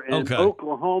over. And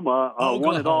Oklahoma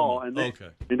won it all. And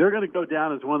they're going to go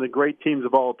down as one of the great teams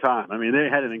of all time. I mean, they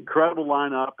had an incredible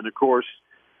lineup, and, of course,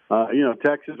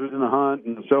 Texas was in the hunt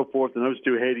and so forth, and those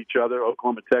two hate each other.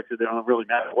 Oklahoma, Texas, they don't really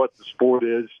matter what the sport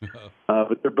is,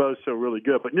 but they're both so really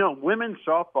good. But, women's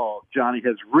softball, Johnny,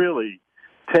 has really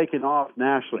taken off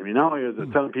nationally. I mean, not only is a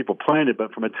ton of people playing it,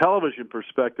 but from a television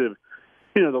perspective,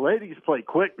 the ladies play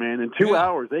quick, man. In 2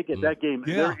 hours, they get that game.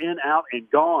 They're in, out,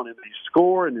 and gone, and they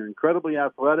score, and they're incredibly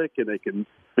athletic, and they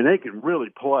can really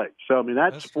play. So, I mean,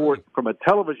 that sport, from a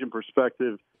television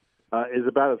perspective, is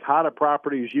about as hot a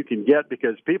property as you can get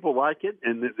because people like it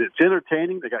and it's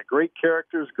entertaining. They got great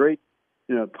characters, great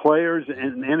players,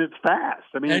 and it's fast.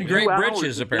 I mean, and great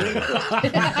britches apparently.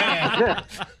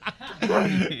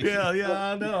 Yeah,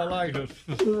 I know. I like it.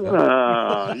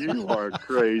 You are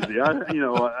crazy.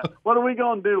 What are we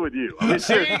going to do with you? I mean,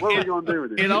 seriously, what are we going to do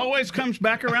with you? It always comes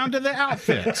back around to the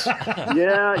outfits.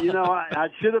 Yeah, I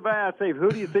should have asked, hey,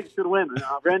 who do you think's going to win?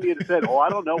 Randy had said, I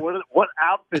don't know. What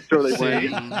outfits are they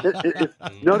wearing? Is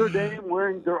Notre Dame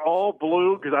wearing, they're all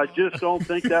blue? Because I just don't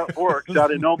think that works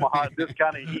out in Omaha in this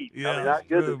kind of heat. Yeah. I mean,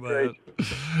 goodness gracious.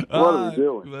 What are we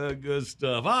doing? Good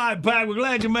stuff. All right, Pat, we're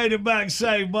glad you made it back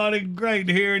safe, buddy. Great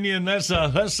hearing you. And let's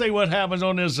see what happens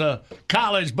on this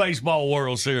college baseball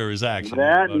World Series action.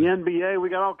 That and the NBA, we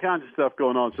got all kinds of stuff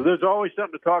going on. So there's always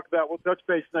something to talk about. We'll touch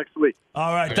base next week.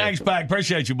 All right. Thanks, Pat.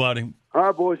 Appreciate you, buddy. All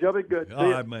right, boys. Y'all be good.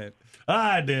 All right, man. All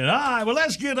right, then. All right, well,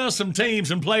 let's get us some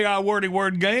teams and play our wordy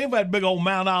word game. That big old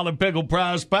Mount Island Pickle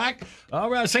prize pack. All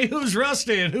right, see who's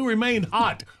rusty and who remained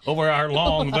hot over our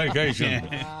long vacation.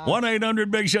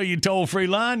 1-800-BIG-SHOW, you toll-free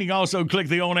line. You can also click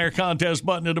the on-air contest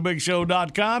button at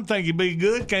thebigshow.com. Think you be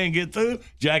good, can't get through.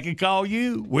 Jackie call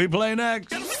you. We play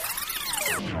next.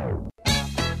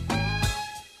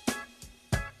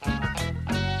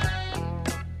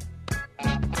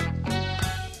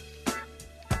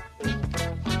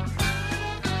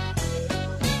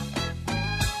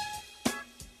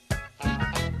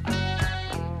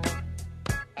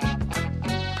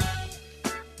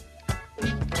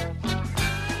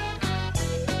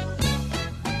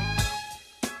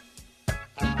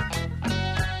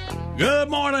 Good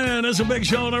morning. It's a Big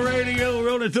Show on the radio.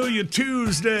 Rolling through you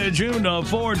Tuesday, June the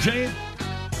 14th.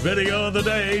 Video of the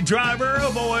day. Driver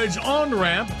avoids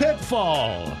on-ramp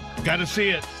pitfall. Got to see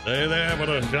it. Stay there for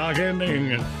the shock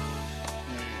ending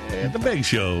at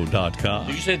thebigshow.com.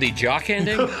 Did you say the jock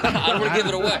ending? I don't want to give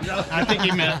it away. I think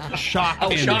he meant shock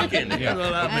ending. Shock ending. That's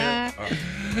what I meant.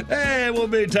 And we'll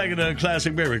be taking a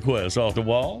classic beer request off the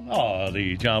wall.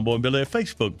 The John Boy and Billy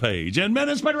Facebook page. In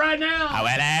minutes, but right now. Oh,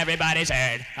 well, everybody's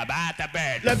heard about the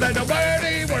bird. That's a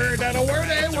wordy word, that's a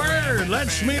wordy word.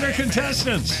 Let's meet our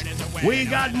contestants. We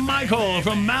got Michael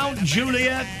from Mount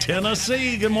Juliet,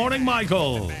 Tennessee. Good morning,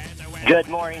 Michael. Good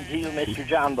morning to you, Mr.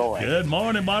 John Boy. Good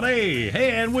morning, buddy.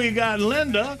 And we got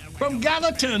Linda from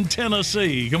Gallatin,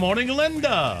 Tennessee. Good morning,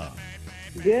 Linda.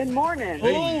 Good morning.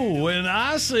 Oh, and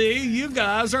I see you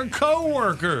guys are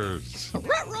co-workers.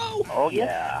 Oh,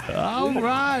 yeah. All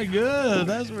right, good.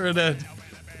 That's where that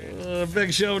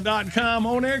BigShow.com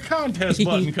on-air contest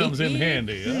button comes in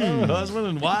handy. Husband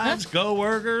and wives,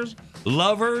 co-workers,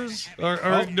 lovers, or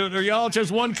are y'all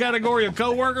just one category of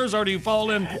co-workers, or do you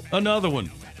fall in another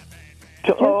one?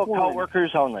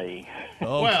 Co-workers only. Okay.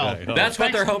 Well, that's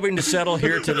what they're hoping to settle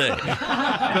here today.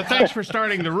 But thanks for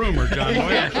starting the rumor, John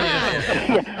Boy.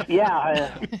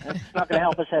 It's not going to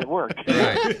help us at work.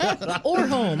 Or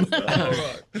home.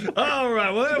 All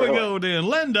right, well, there we go then.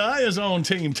 Linda is on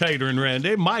Team Tater and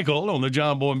Randy. Michael on the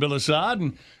John Boy and Billy side.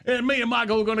 And me and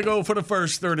Michael are going to go for the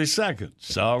first 30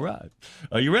 seconds. All right.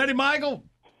 Are you ready, Michael?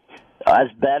 As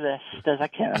best as I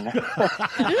can.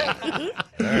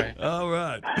 All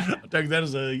right. I take that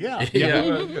as a yeah.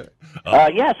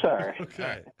 Yes, sir.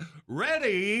 Okay.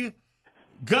 Ready,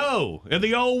 go. In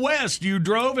the Old West, you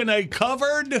drove in a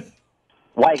covered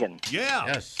wagon. Yeah.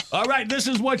 Yes. All right, this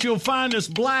is what you'll find that's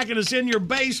black and it's in your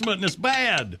basement and it's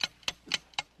bad.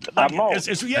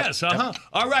 Yes, uh-huh.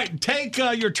 All right, take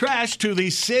your trash to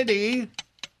the city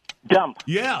dump.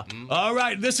 Yeah. All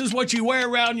right, this is what you wear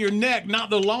around your neck,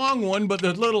 not the long one, but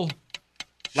the little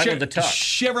like with the tux.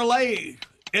 Chevrolet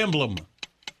emblem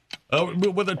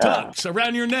with a tux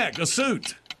around your neck, a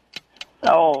suit.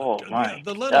 Oh, my. Yeah,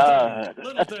 the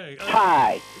little thing.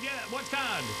 Tie. Yeah, what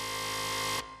kind?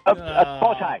 A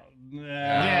bow tie.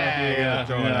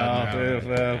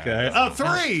 Okay. A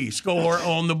 3 score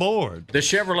on the board. The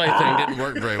Chevrolet thing didn't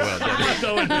work very well, did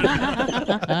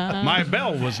it? My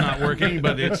bell was not working,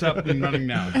 but it's up and running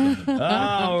now.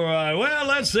 All right. Well,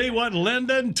 let's see what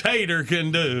Linda and Tater can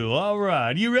do. All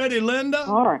right. You ready, Linda?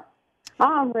 All right.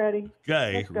 I'm ready.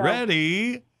 Okay.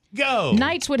 Ready, go.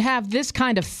 Knights would have this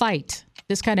kind of fight,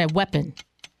 this kind of weapon.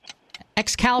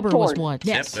 Excalibur was one.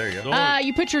 Yes. Yep, there you go.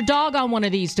 You put your dog on one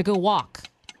of these to go walk.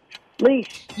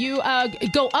 Leash. You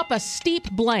go up a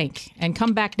steep blank and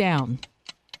come back down.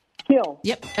 Hill.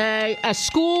 Yep. A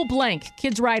school blank.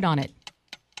 Kids ride on it.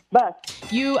 Bus.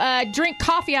 You drink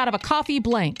coffee out of a coffee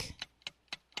blank.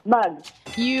 Mug.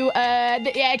 You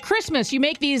at Christmas you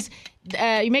make these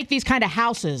kind of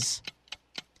houses.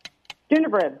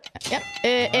 Gingerbread. Yep.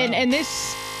 And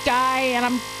this guy and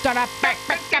I'm gonna.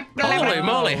 Holy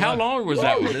moly! How long was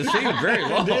that one? It seemed very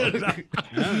long. Well,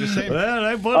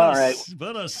 they put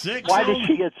put a 6. Why did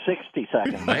she get 60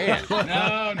 seconds? Man,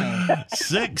 no.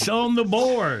 6 on the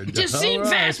board. It just seemed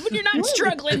fast when you're not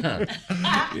struggling.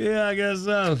 Yeah, I guess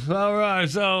so. All right,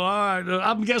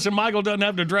 I'm guessing Michael doesn't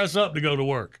have to dress up to go to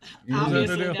work.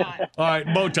 Obviously not. All right,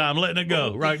 bow time, letting it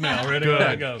go right now. Ready,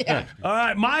 go. Yeah. All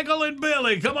right, Michael and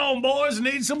Billy, come on, boys,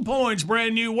 need some points.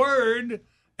 Brand new word,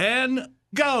 and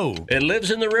go. It lives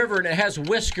in the river and it has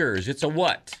whiskers. It's a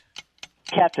what?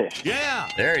 Catfish. Yeah.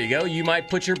 There you go. You might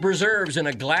put your preserves in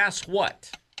a glass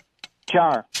what?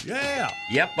 Jar. Yeah.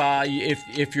 Yep.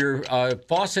 If your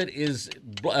faucet is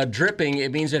dripping,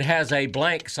 it means it has a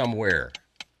blank somewhere.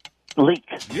 Leak.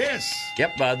 Yes.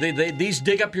 Yep. These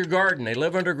dig up your garden. They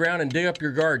live underground and dig up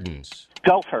your gardens.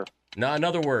 Gopher. No,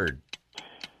 another word.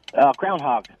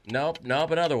 Groundhog. Nope.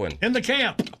 Another one. In the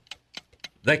camp.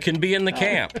 They can be in the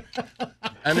camp.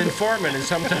 An informant is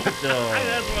sometimes. That's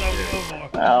what I was going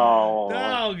for. Oh.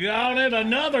 Doggone it.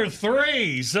 Another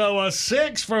 3. So a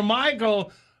 6 for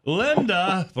Michael.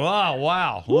 Linda.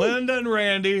 Wow. Linda and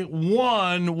Randy,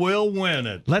 1 will win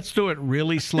it. Let's do it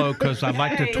really slow because I'd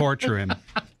like to torture him.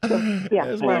 Yeah.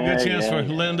 There's a good chance for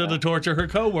Linda to torture her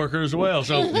coworker as well.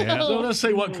 So let's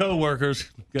see what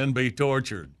coworkers can be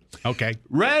tortured. Okay.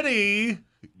 Ready,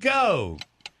 go.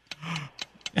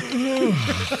 Andy,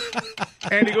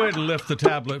 go ahead and lift the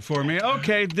tablet for me.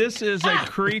 Okay, this is a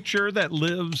creature that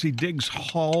lives, he digs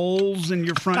holes in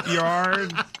your front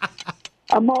yard.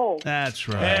 A mole. That's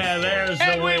right. Yeah, there's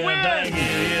the win. Thank you.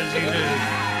 Yes, you do.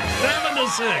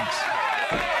 7-6.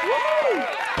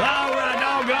 All right,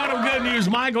 doggone it. Good news,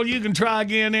 Michael. You can try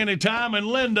again anytime. And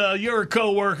Linda, your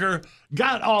coworker,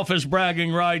 got office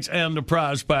bragging rights and the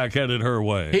prize pack headed her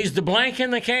way. He's the blank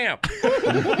in the camp.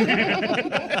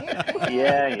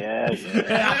 Yeah.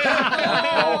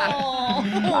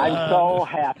 I'm so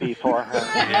happy for her.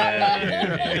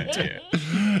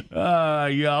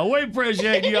 Y'all, we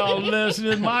appreciate y'all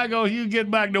listening. Michael, you get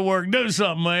back to work. Do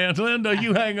something, man. Linda,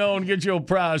 you hang on. Get your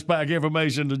prize pack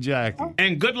information to Jackie.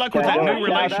 And good luck with that new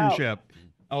relationship.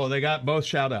 Oh, they got both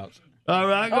shout-outs. All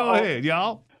right, go ahead,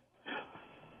 y'all.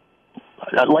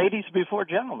 Ladies before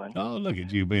gentlemen. Oh, look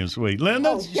at you being sweet.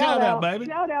 Linda, shout out, baby.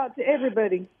 Shout out to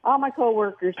everybody, all my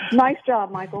coworkers. Nice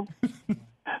job, Michael.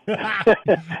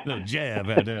 Little jab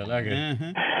out there. Like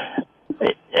it.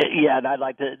 Yeah, and I'd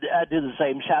like to do the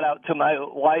same. Shout out to my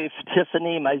wife,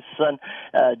 Tiffany, my son,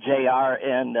 JR,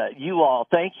 and you all.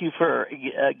 Thank you for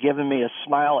giving me a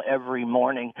smile every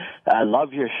morning. I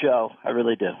love your show. I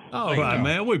really do. All right,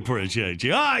 man. We appreciate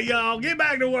you. All right, y'all. Get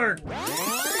back to work.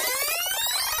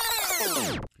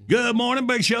 Good morning,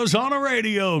 Big Show's on the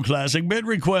radio. Classic bid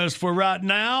request for right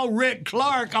now. Rick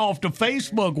Clark off the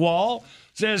Facebook wall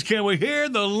says, can we hear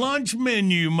the lunch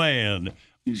menu man?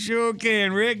 You sure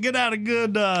can, Rick. Get out a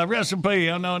good recipe.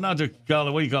 I know not to call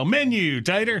it what you call menu,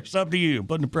 Tater. It's up to you.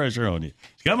 Putting the pressure on you.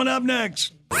 It's coming up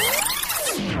next.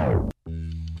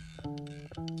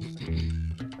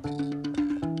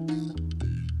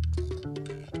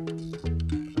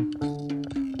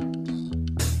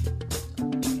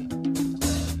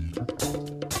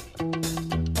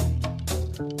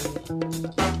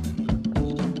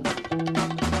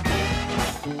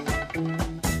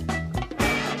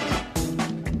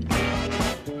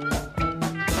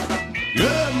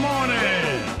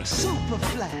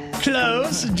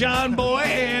 Close, John Boy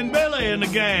and Billy and the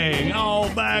gang all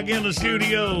back in the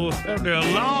studio after a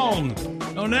long,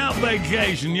 out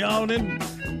vacation. Y'all didn't.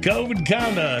 COVID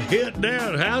kind of hit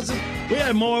their houses. We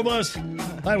had more of us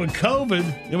like with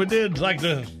COVID than we did like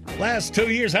the last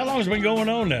 2 years. How long has it been going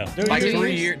on now? 2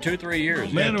 years, 3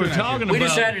 years. Man, we're talking about. We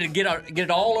decided to get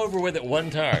it all over with at one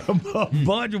time. A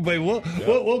bunch of people.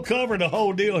 We'll cover the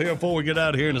whole deal here before we get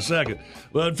out of here in a second.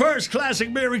 But first,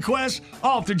 classic beer request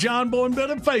off the John Boy and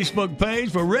Billy Facebook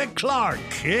page for Rick Clark.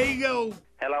 Here you go.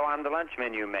 Hello, I'm the lunch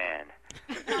menu man.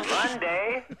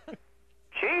 Monday,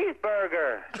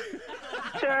 cheeseburger,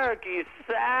 turkey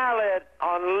salad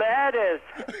on lettuce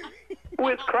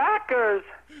with crackers,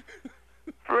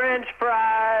 French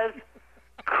fries,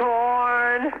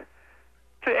 corn,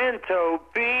 pinto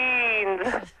beans.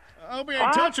 I hope he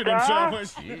ain't touching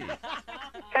himself.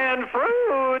 And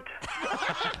fruit.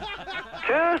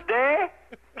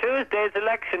 Tuesday's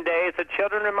election day, so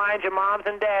children remind your moms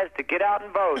and dads to get out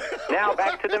and vote. Now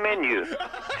back to the menu.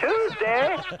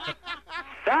 Tuesday,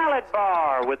 salad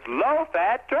bar with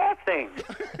low-fat dressing,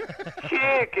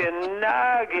 chicken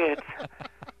nuggets,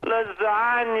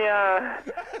 lasagna,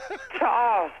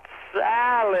 tossed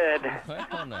salad,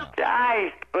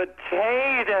 diced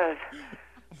potatoes,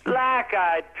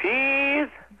 black-eyed peas,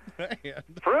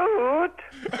 fruit,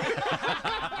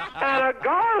 and a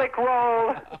garlic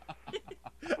roll.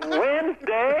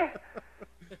 Wednesday,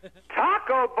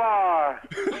 taco bar,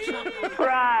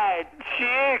 fried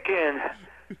chicken,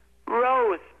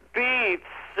 roast beef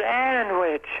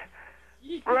sandwich,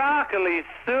 broccoli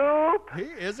soup. He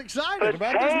is excited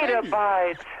about this potato menu.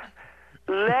 bites,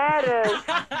 lettuce,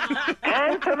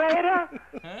 and tomato,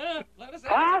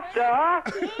 pasta,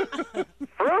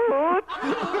 fruit,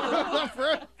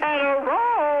 and a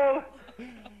roll.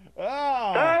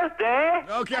 Oh. Thursday,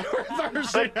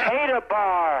 Thursday. Potato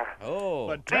bar,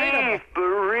 Potato. beef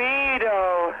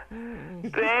burrito,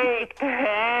 baked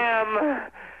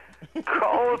ham,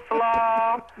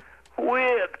 coleslaw,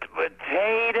 whipped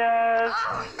potatoes,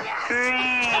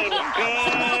 green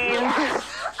beans,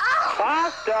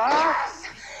 pasta,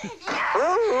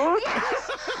 fruit,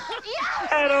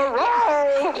 and a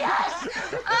roll.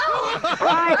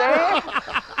 Friday,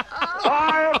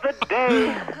 bar of the day,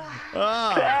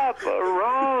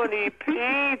 pepperoni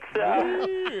pizza,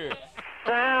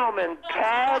 salmon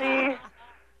patty,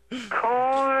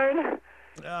 corn,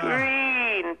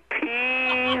 green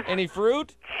peas. Any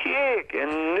fruit? Chicken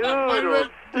noodle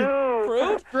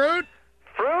soup. Fruit.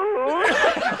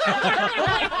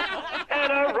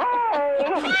 And a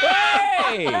roll.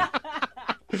 Hey!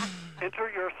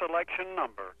 Enter your selection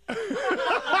number.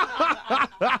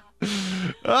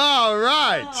 All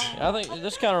right. I think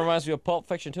this kind of reminds me of Pulp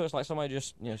Fiction too. It's like somebody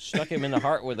just stuck him in the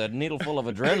heart with a needle full of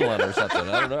adrenaline or something.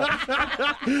 I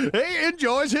don't know. He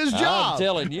enjoys his job. I'm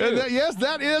telling you. And yes,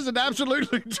 that is an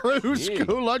absolutely true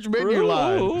school lunch menu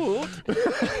line.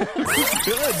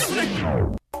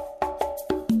 Good.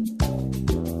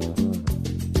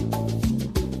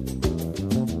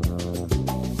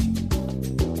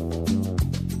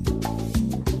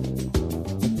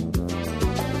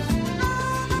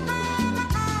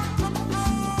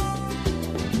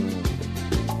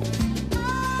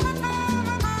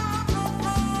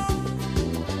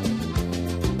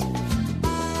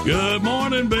 Good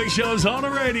morning, Big Show's on the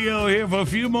radio here for a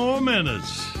few more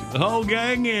minutes. The whole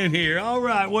gang in here. All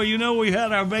right. Well, we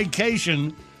had our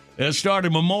vacation that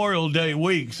started Memorial Day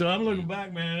week. So I'm looking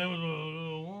back, man. That was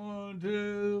 1,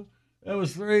 2. That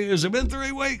was 3. Has it been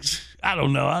 3 weeks? I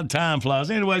don't know. Time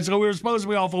flies. Anyway, so we were supposed to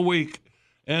be off a week.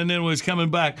 and then was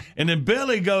coming back. And then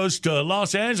Billy goes to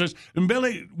Los Angeles. And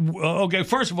Billy, okay,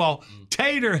 first of all,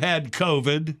 Tater had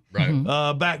COVID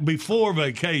back before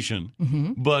vacation,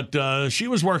 but she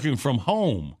was working from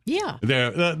home. Yeah.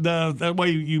 There, that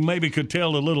way you maybe could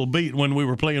tell a little beat when we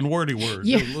were playing Wordy Words.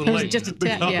 Yeah, a little it was late just a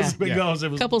because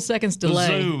it was couple seconds delay.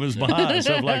 The Zoom is behind,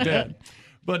 stuff like that.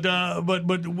 But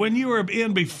when you were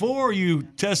in before you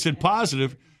tested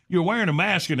positive, you were wearing a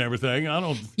mask and everything.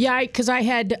 Yeah, because I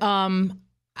had kind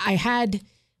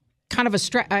of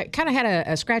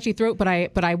a scratchy throat, but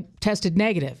I tested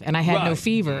negative and I had no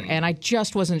fever, and I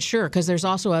just wasn't sure because there's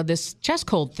also this chest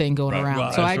cold thing going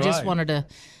around. So I just wanted to.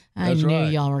 I knew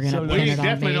y'all were going to pin it on me. We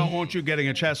definitely don't want you getting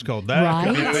a chest cold.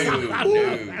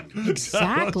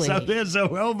 Exactly. So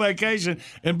we're on vacation.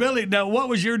 And Billy, now what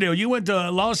was your deal? You went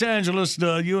to Los Angeles,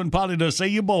 you and Polly, to see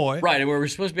your boy. Right, and we were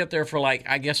supposed to be up there for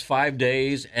 5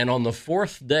 days. And on the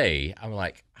 4th day,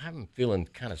 I'm feeling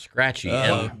kind of scratchy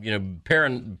and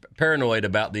paranoid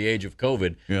about the age of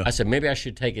COVID. Yeah. I said maybe I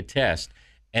should take a test.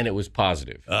 And it was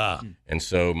positive. And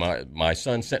so my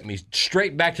son sent me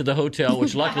straight back to the hotel,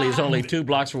 which luckily is only 2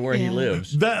 blocks from where he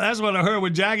lives. That's what I heard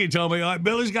when Jackie told me.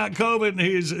 Billy's got COVID, and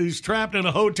he's trapped in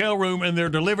a hotel room, and they're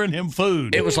delivering him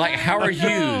food. It was like Howard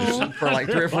Hughes for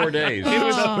 3 or 4 days. It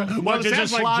was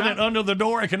just slide it under the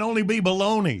door. It can only be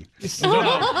baloney.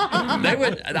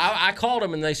 I called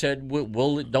them, and they said,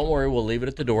 don't worry, we'll leave it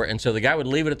at the door. And so the guy would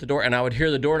leave it at the door, and I would hear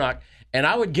the door knock. And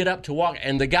I would get up to walk,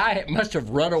 and the guy must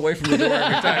have run away from the door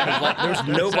every time. It was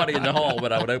there's nobody in the hall,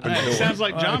 but I would open the door. Sounds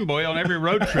like John Boy on every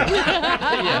road trip.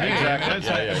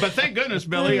 Exactly. But thank goodness,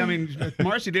 Billy. I mean,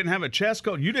 Marcy didn't have a chest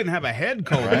cold. You didn't have a head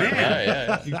cold,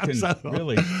 man. You can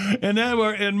really. And then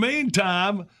in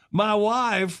meantime, my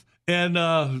wife and 2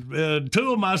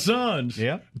 of my sons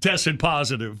tested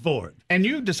positive for it. And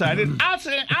you decided, I'm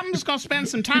just going to spend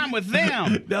some time with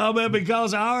them. No, man,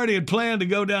 because I already had planned to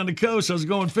go down the coast. I was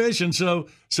going fishing, so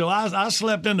I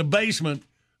slept in the basement.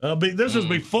 This was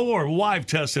before wife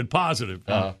tested positive.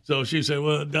 So she said,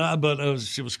 but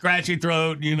she was scratchy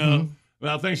throat, Well,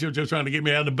 I think she was just trying to get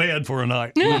me out of bed for a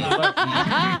night.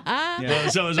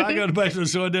 So as I go to basement,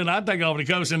 so then I take off the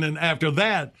coast, and then after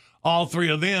that, all 3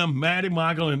 of them, Maddie,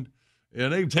 Michael, and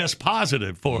they test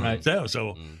positive for it.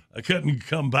 So I couldn't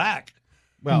come back.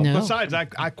 Well, besides,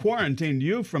 I quarantined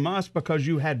you from us because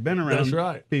you had been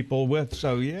around people with.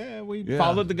 So, we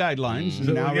followed the guidelines,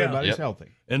 and now everybody's healthy.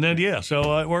 And then,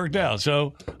 so it worked out.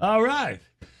 So, all right.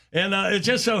 And it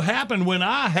just so happened when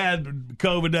I had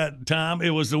COVID that time,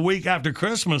 it was the week after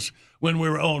Christmas when we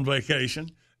were on vacation.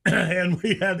 And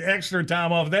we had extra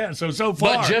time off that. So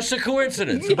far. But just a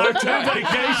coincidence. Our 2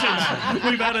 vacations,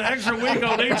 we've had an extra week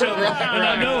on each other. And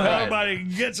I know how everybody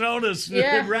gets on us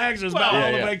and rags us about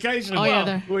all the vacations.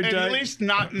 At least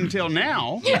not until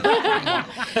now. On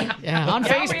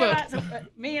Facebook.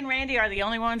 Me and Randy are the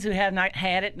only ones who have not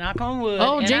had it, knock on wood.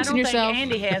 Oh, and jinxing yourself. I don't think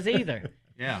Andy has either.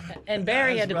 Yeah. And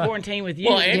Barry had to quarantine with you.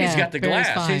 Well, Andy's got the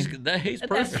glass. He's perfect.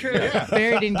 That's true.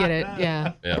 Barry didn't get it.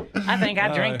 Yeah. I think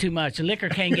I drink too much. The liquor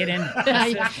can't get in.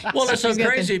 Well, it's so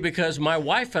crazy because my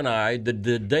wife and I,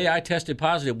 the day I tested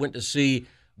positive, went to see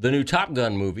the new Top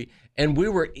Gun movie, and we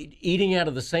were eating out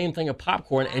of the same thing of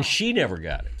popcorn, and she never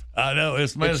got it. I know.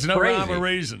 It's no rhyme or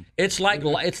reason. It's like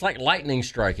lightning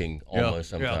striking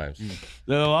almost sometimes. Yeah.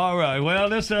 So, all right. Well,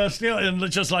 this still, and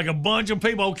it's just like a bunch of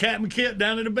people, Captain Kit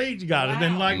down at the beach got it.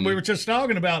 And like we were just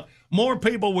talking about, more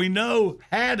people we know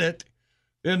had it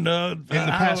in the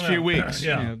past few weeks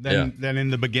than in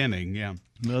the beginning. Yeah.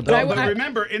 But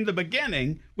remember, in the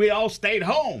beginning, we all stayed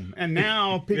home, and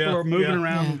now people are moving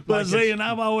around. But see, and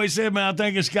I've always said, man, I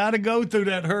think it's got to go through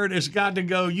that herd. It's got to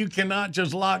go. You cannot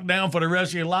just lock down for the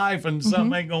rest of your life, and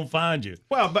something ain't gonna find you.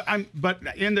 Well, but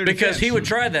in their because defense, he would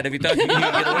try that if he thought he could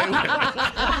get away with it.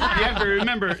 You have to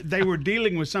remember they were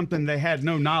dealing with something they had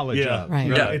no knowledge of,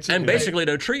 and basically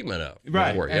no treatment of.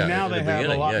 Right, and now they have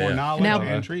a lot more knowledge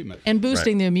and treatment, and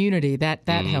boosting the immunity. That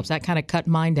helps. That kind of cut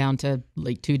mine down to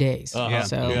 2 days.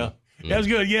 So. That was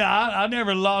good. Yeah, I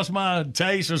never lost my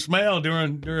taste or smell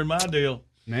during my deal.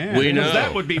 Man, we know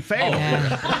that would be fatal.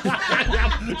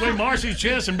 Between Marcy's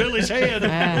chest and Billy's head,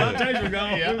 my taste was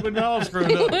gone. We've been all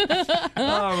screwed up.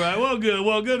 All right. Well, good.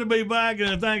 Well, good to be back,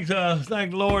 and thank the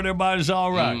Lord, everybody's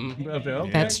all right. Okay.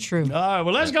 That's true. All right.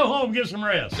 Well, let's go home and get some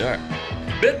rest. All right.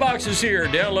 Bitbox is here.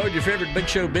 Download your favorite Big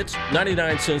Show bits,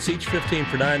 99 cents each, 15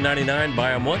 for $9.99.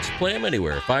 Buy them once, play them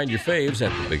anywhere. Find your faves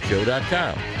at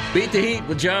thebigshow.com. Beat the heat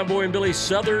with John Boy and Billy's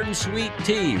Southern Sweet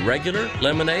Tea, regular,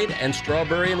 lemonade, and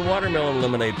strawberry and watermelon lemonade.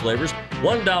 lemonade flavors,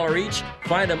 $1 each.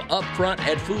 Find them up front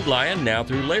at Food Lion now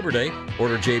through Labor Day.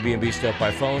 Order JB&B Stuff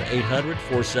by phone,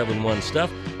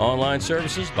 800-471-STUFF. Online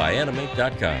services by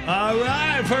animate.com. All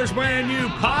right, first brand new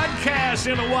podcast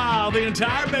in a while. The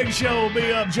entire Big Show will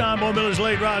be up. John Boy Miller's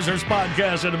Late Risers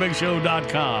podcast at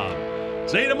thebigshow.com.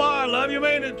 See you tomorrow. Love you,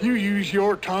 mean it. You use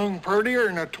your tongue prettier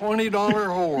than a $20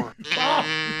 whore.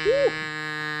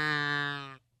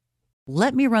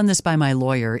 Let me run this by my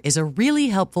lawyer is a really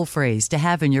helpful phrase to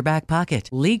have in your back pocket.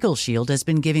 Legal Shield has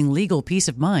been giving legal peace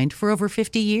of mind for over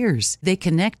 50 years. They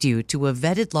connect you to a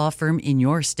vetted law firm in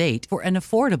your state for an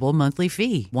affordable monthly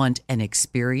fee. Want an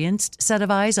experienced set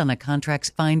of eyes on a contract's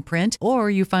fine print?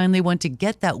 Or you finally want to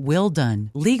get that will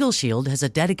done? Legal Shield has a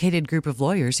dedicated group of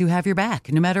lawyers who have your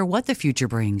back, no matter what the future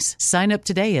brings. Sign up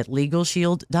today at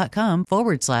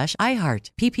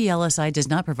LegalShield.com/iHeart. PPLSI does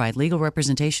not provide legal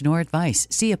representation or advice.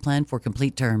 See a plan for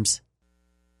complete terms.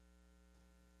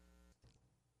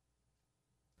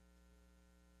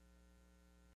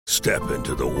 Step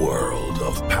into the world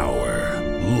of power,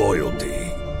 loyalty,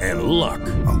 and luck.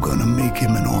 I'm gonna make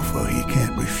him an offer he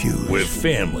can't refuse. With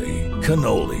family,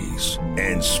 cannolis,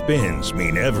 and spins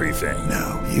mean everything.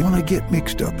 Now, you wanna get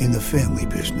mixed up in the family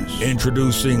business.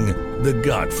 Introducing The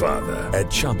Godfather at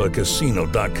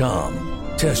ChumbaCasino.com.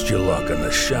 Test your luck in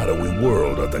the shadowy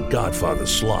world of The Godfather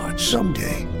slot.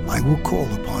 Someday, I will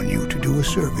call upon you to do a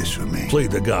service for me. Play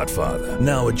The Godfather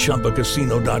now at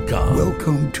ChumbaCasino.com.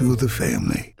 Welcome to the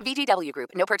family. VGW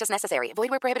Group. No purchase necessary. Void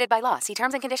where prohibited by law. See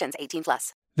terms and conditions.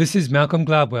 18+. This is Malcolm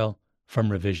Gladwell from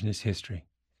Revisionist History.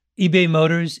 eBay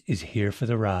Motors is here for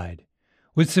the ride.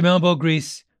 With some elbow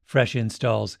grease, fresh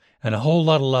installs, and a whole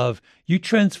lot of love, you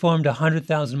transformed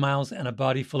 100,000 miles and a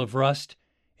body full of rust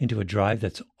into a drive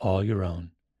that's all your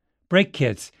own. Brake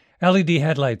kits, LED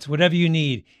headlights, whatever you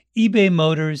need, eBay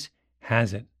Motors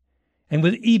has it. And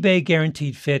with eBay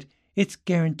Guaranteed Fit, it's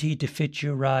guaranteed to fit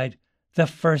your ride the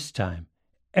first time,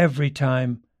 every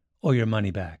time, or your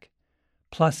money back.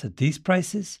 Plus, at these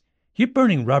prices, you're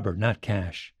burning rubber, not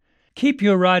cash. Keep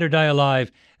your ride or die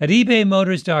alive at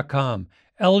ebaymotors.com.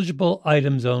 Eligible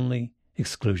items only.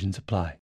 Exclusions apply.